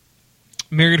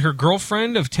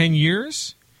girlfriend of 10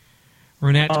 years,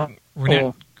 Renette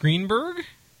Greenberg.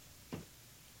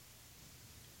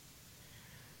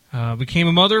 Became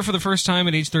a mother for the first time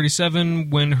at age 37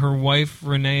 when her wife,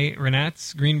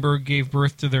 Renette Greenberg, gave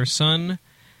birth to their son,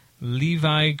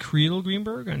 Levi Creel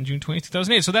Greenberg, on June 20,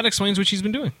 2008. So that explains what she's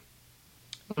been doing.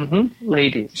 Mm-hmm.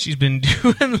 Ladies. She's been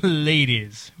doing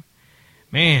ladies.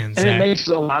 Man, Zach. And it makes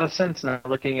a lot of sense now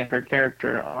looking at her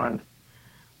character on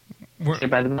Saved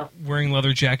by the Bell. Wearing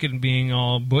leather jacket and being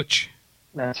all butch.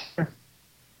 That's her.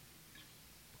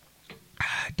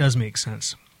 It does make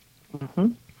sense.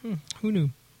 Mm-hmm. Who knew?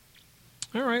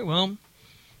 All right, well,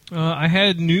 I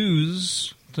had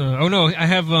news. I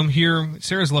have here.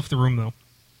 Sarah's left the room, though.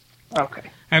 Okay.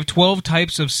 I have 12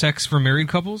 types of sex for married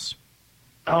couples.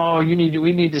 Oh, we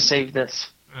need to save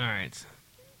this. All right.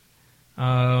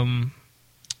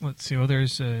 Let's see. Oh,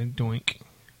 there's Doink.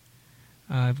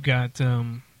 I've got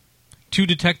 2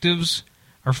 detectives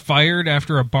are fired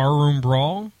after a barroom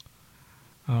brawl.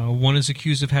 One is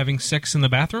accused of having sex in the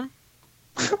bathroom.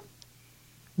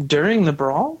 During the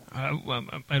brawl? I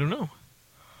don't know.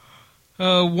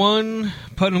 One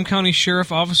Putnam County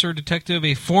Sheriff Officer Detective,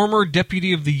 a former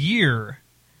Deputy of the Year,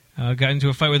 got into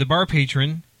a fight with a bar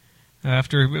patron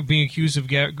after being accused of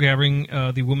grabbing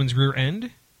the woman's rear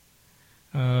end.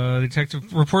 The detective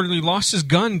reportedly lost his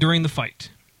gun during the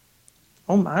fight.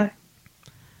 Oh, my.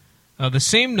 The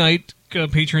same night,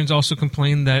 patrons also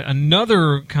complained that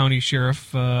another county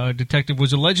sheriff detective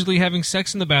was allegedly having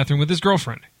sex in the bathroom with his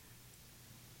girlfriend.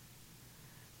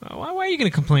 Why are you going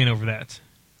to complain over that?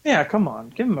 Yeah, come on.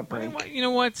 Give him a break. You know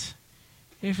what?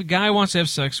 If a guy wants to have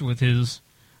sex with his...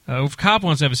 if a cop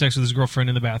wants to have sex with his girlfriend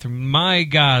in the bathroom, my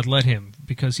God, let him,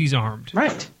 because he's armed.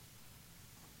 Right.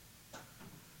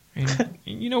 And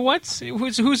you know what?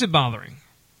 Who's it bothering?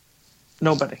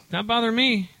 Nobody. Not bothering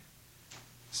me.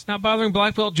 It's not bothering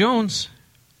Black Belt Jones.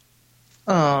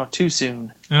 Oh, too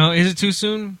soon. Oh, is it too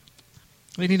soon?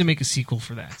 They need to make a sequel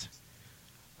for that.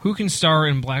 Who can star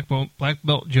in Black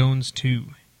Belt Jones 2?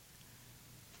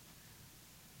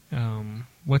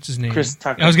 What's his name? Chris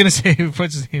Tucker. I was going to say,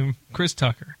 what's his name? Chris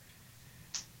Tucker.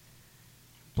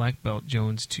 Black Belt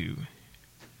Jones 2.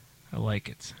 I like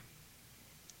it.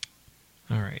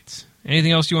 All right.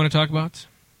 Anything else you want to talk about?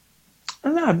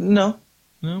 No.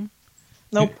 No?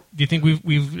 Nope. Do you think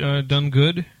we've done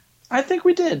good? I think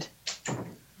we did.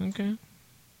 Okay.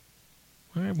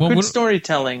 All right. Well, good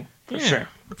storytelling, sure.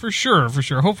 For sure.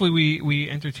 Hopefully we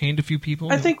entertained a few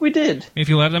people. I think we did. If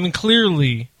you laughed, I mean,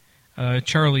 clearly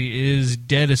Charlie is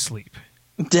dead asleep.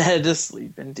 Dead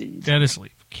asleep, indeed. Dead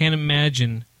asleep. Can't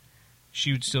imagine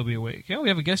she would still be awake. Yeah, we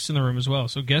have a guest in the room as well.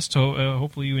 So guests,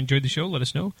 hopefully you enjoyed the show. Let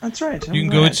us know. That's right. You can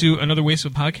go to Another Waste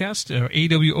of Podcast,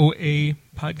 AWOA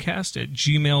podcast at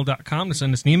gmail.com to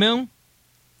send us an email.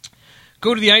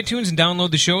 Go to the iTunes and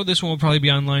download the show. This one will probably be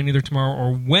online either tomorrow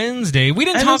or Wednesday.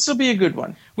 This will be a good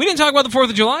one. We didn't talk about the 4th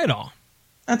of July at all.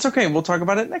 That's okay. We'll talk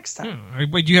about it next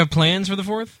time. Wait, do you have plans for the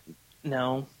 4th?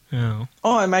 No. Oh.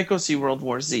 Oh, I might go see World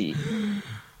War Z.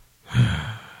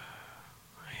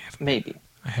 Maybe.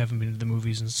 I haven't been to the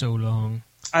movies in so long.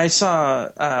 I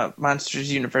saw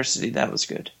Monsters University. That was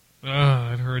good.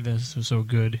 I've heard this was so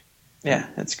good. Yeah,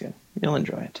 that's good. You'll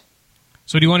enjoy it.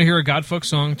 So do you want to hear a Godfuck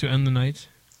song to end the night?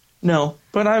 No,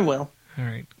 but I will. All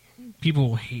right. People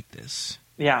will hate this.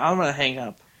 Yeah, I'm going to hang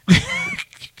up.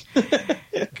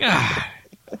 God.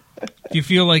 Do you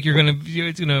feel like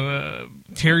it's gonna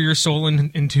tear your soul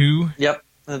in two? Yep.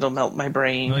 It'll melt my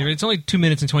brain. It's only 2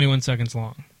 minutes and 21 seconds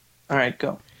long. All right, go.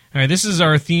 All right, this is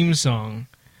our theme song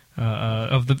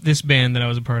of this band that I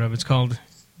was a part of. It's called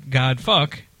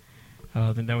Godfuck.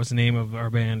 That was the name of our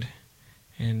band.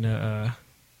 And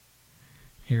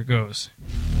here it goes.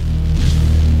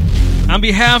 On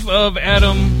behalf of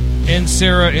Adam and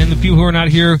Sarah and the people who are not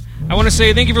here, I want to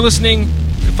say thank you for listening.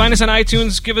 Find us on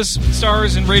iTunes. Give us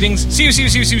stars and ratings. See you.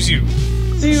 See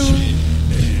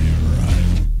you.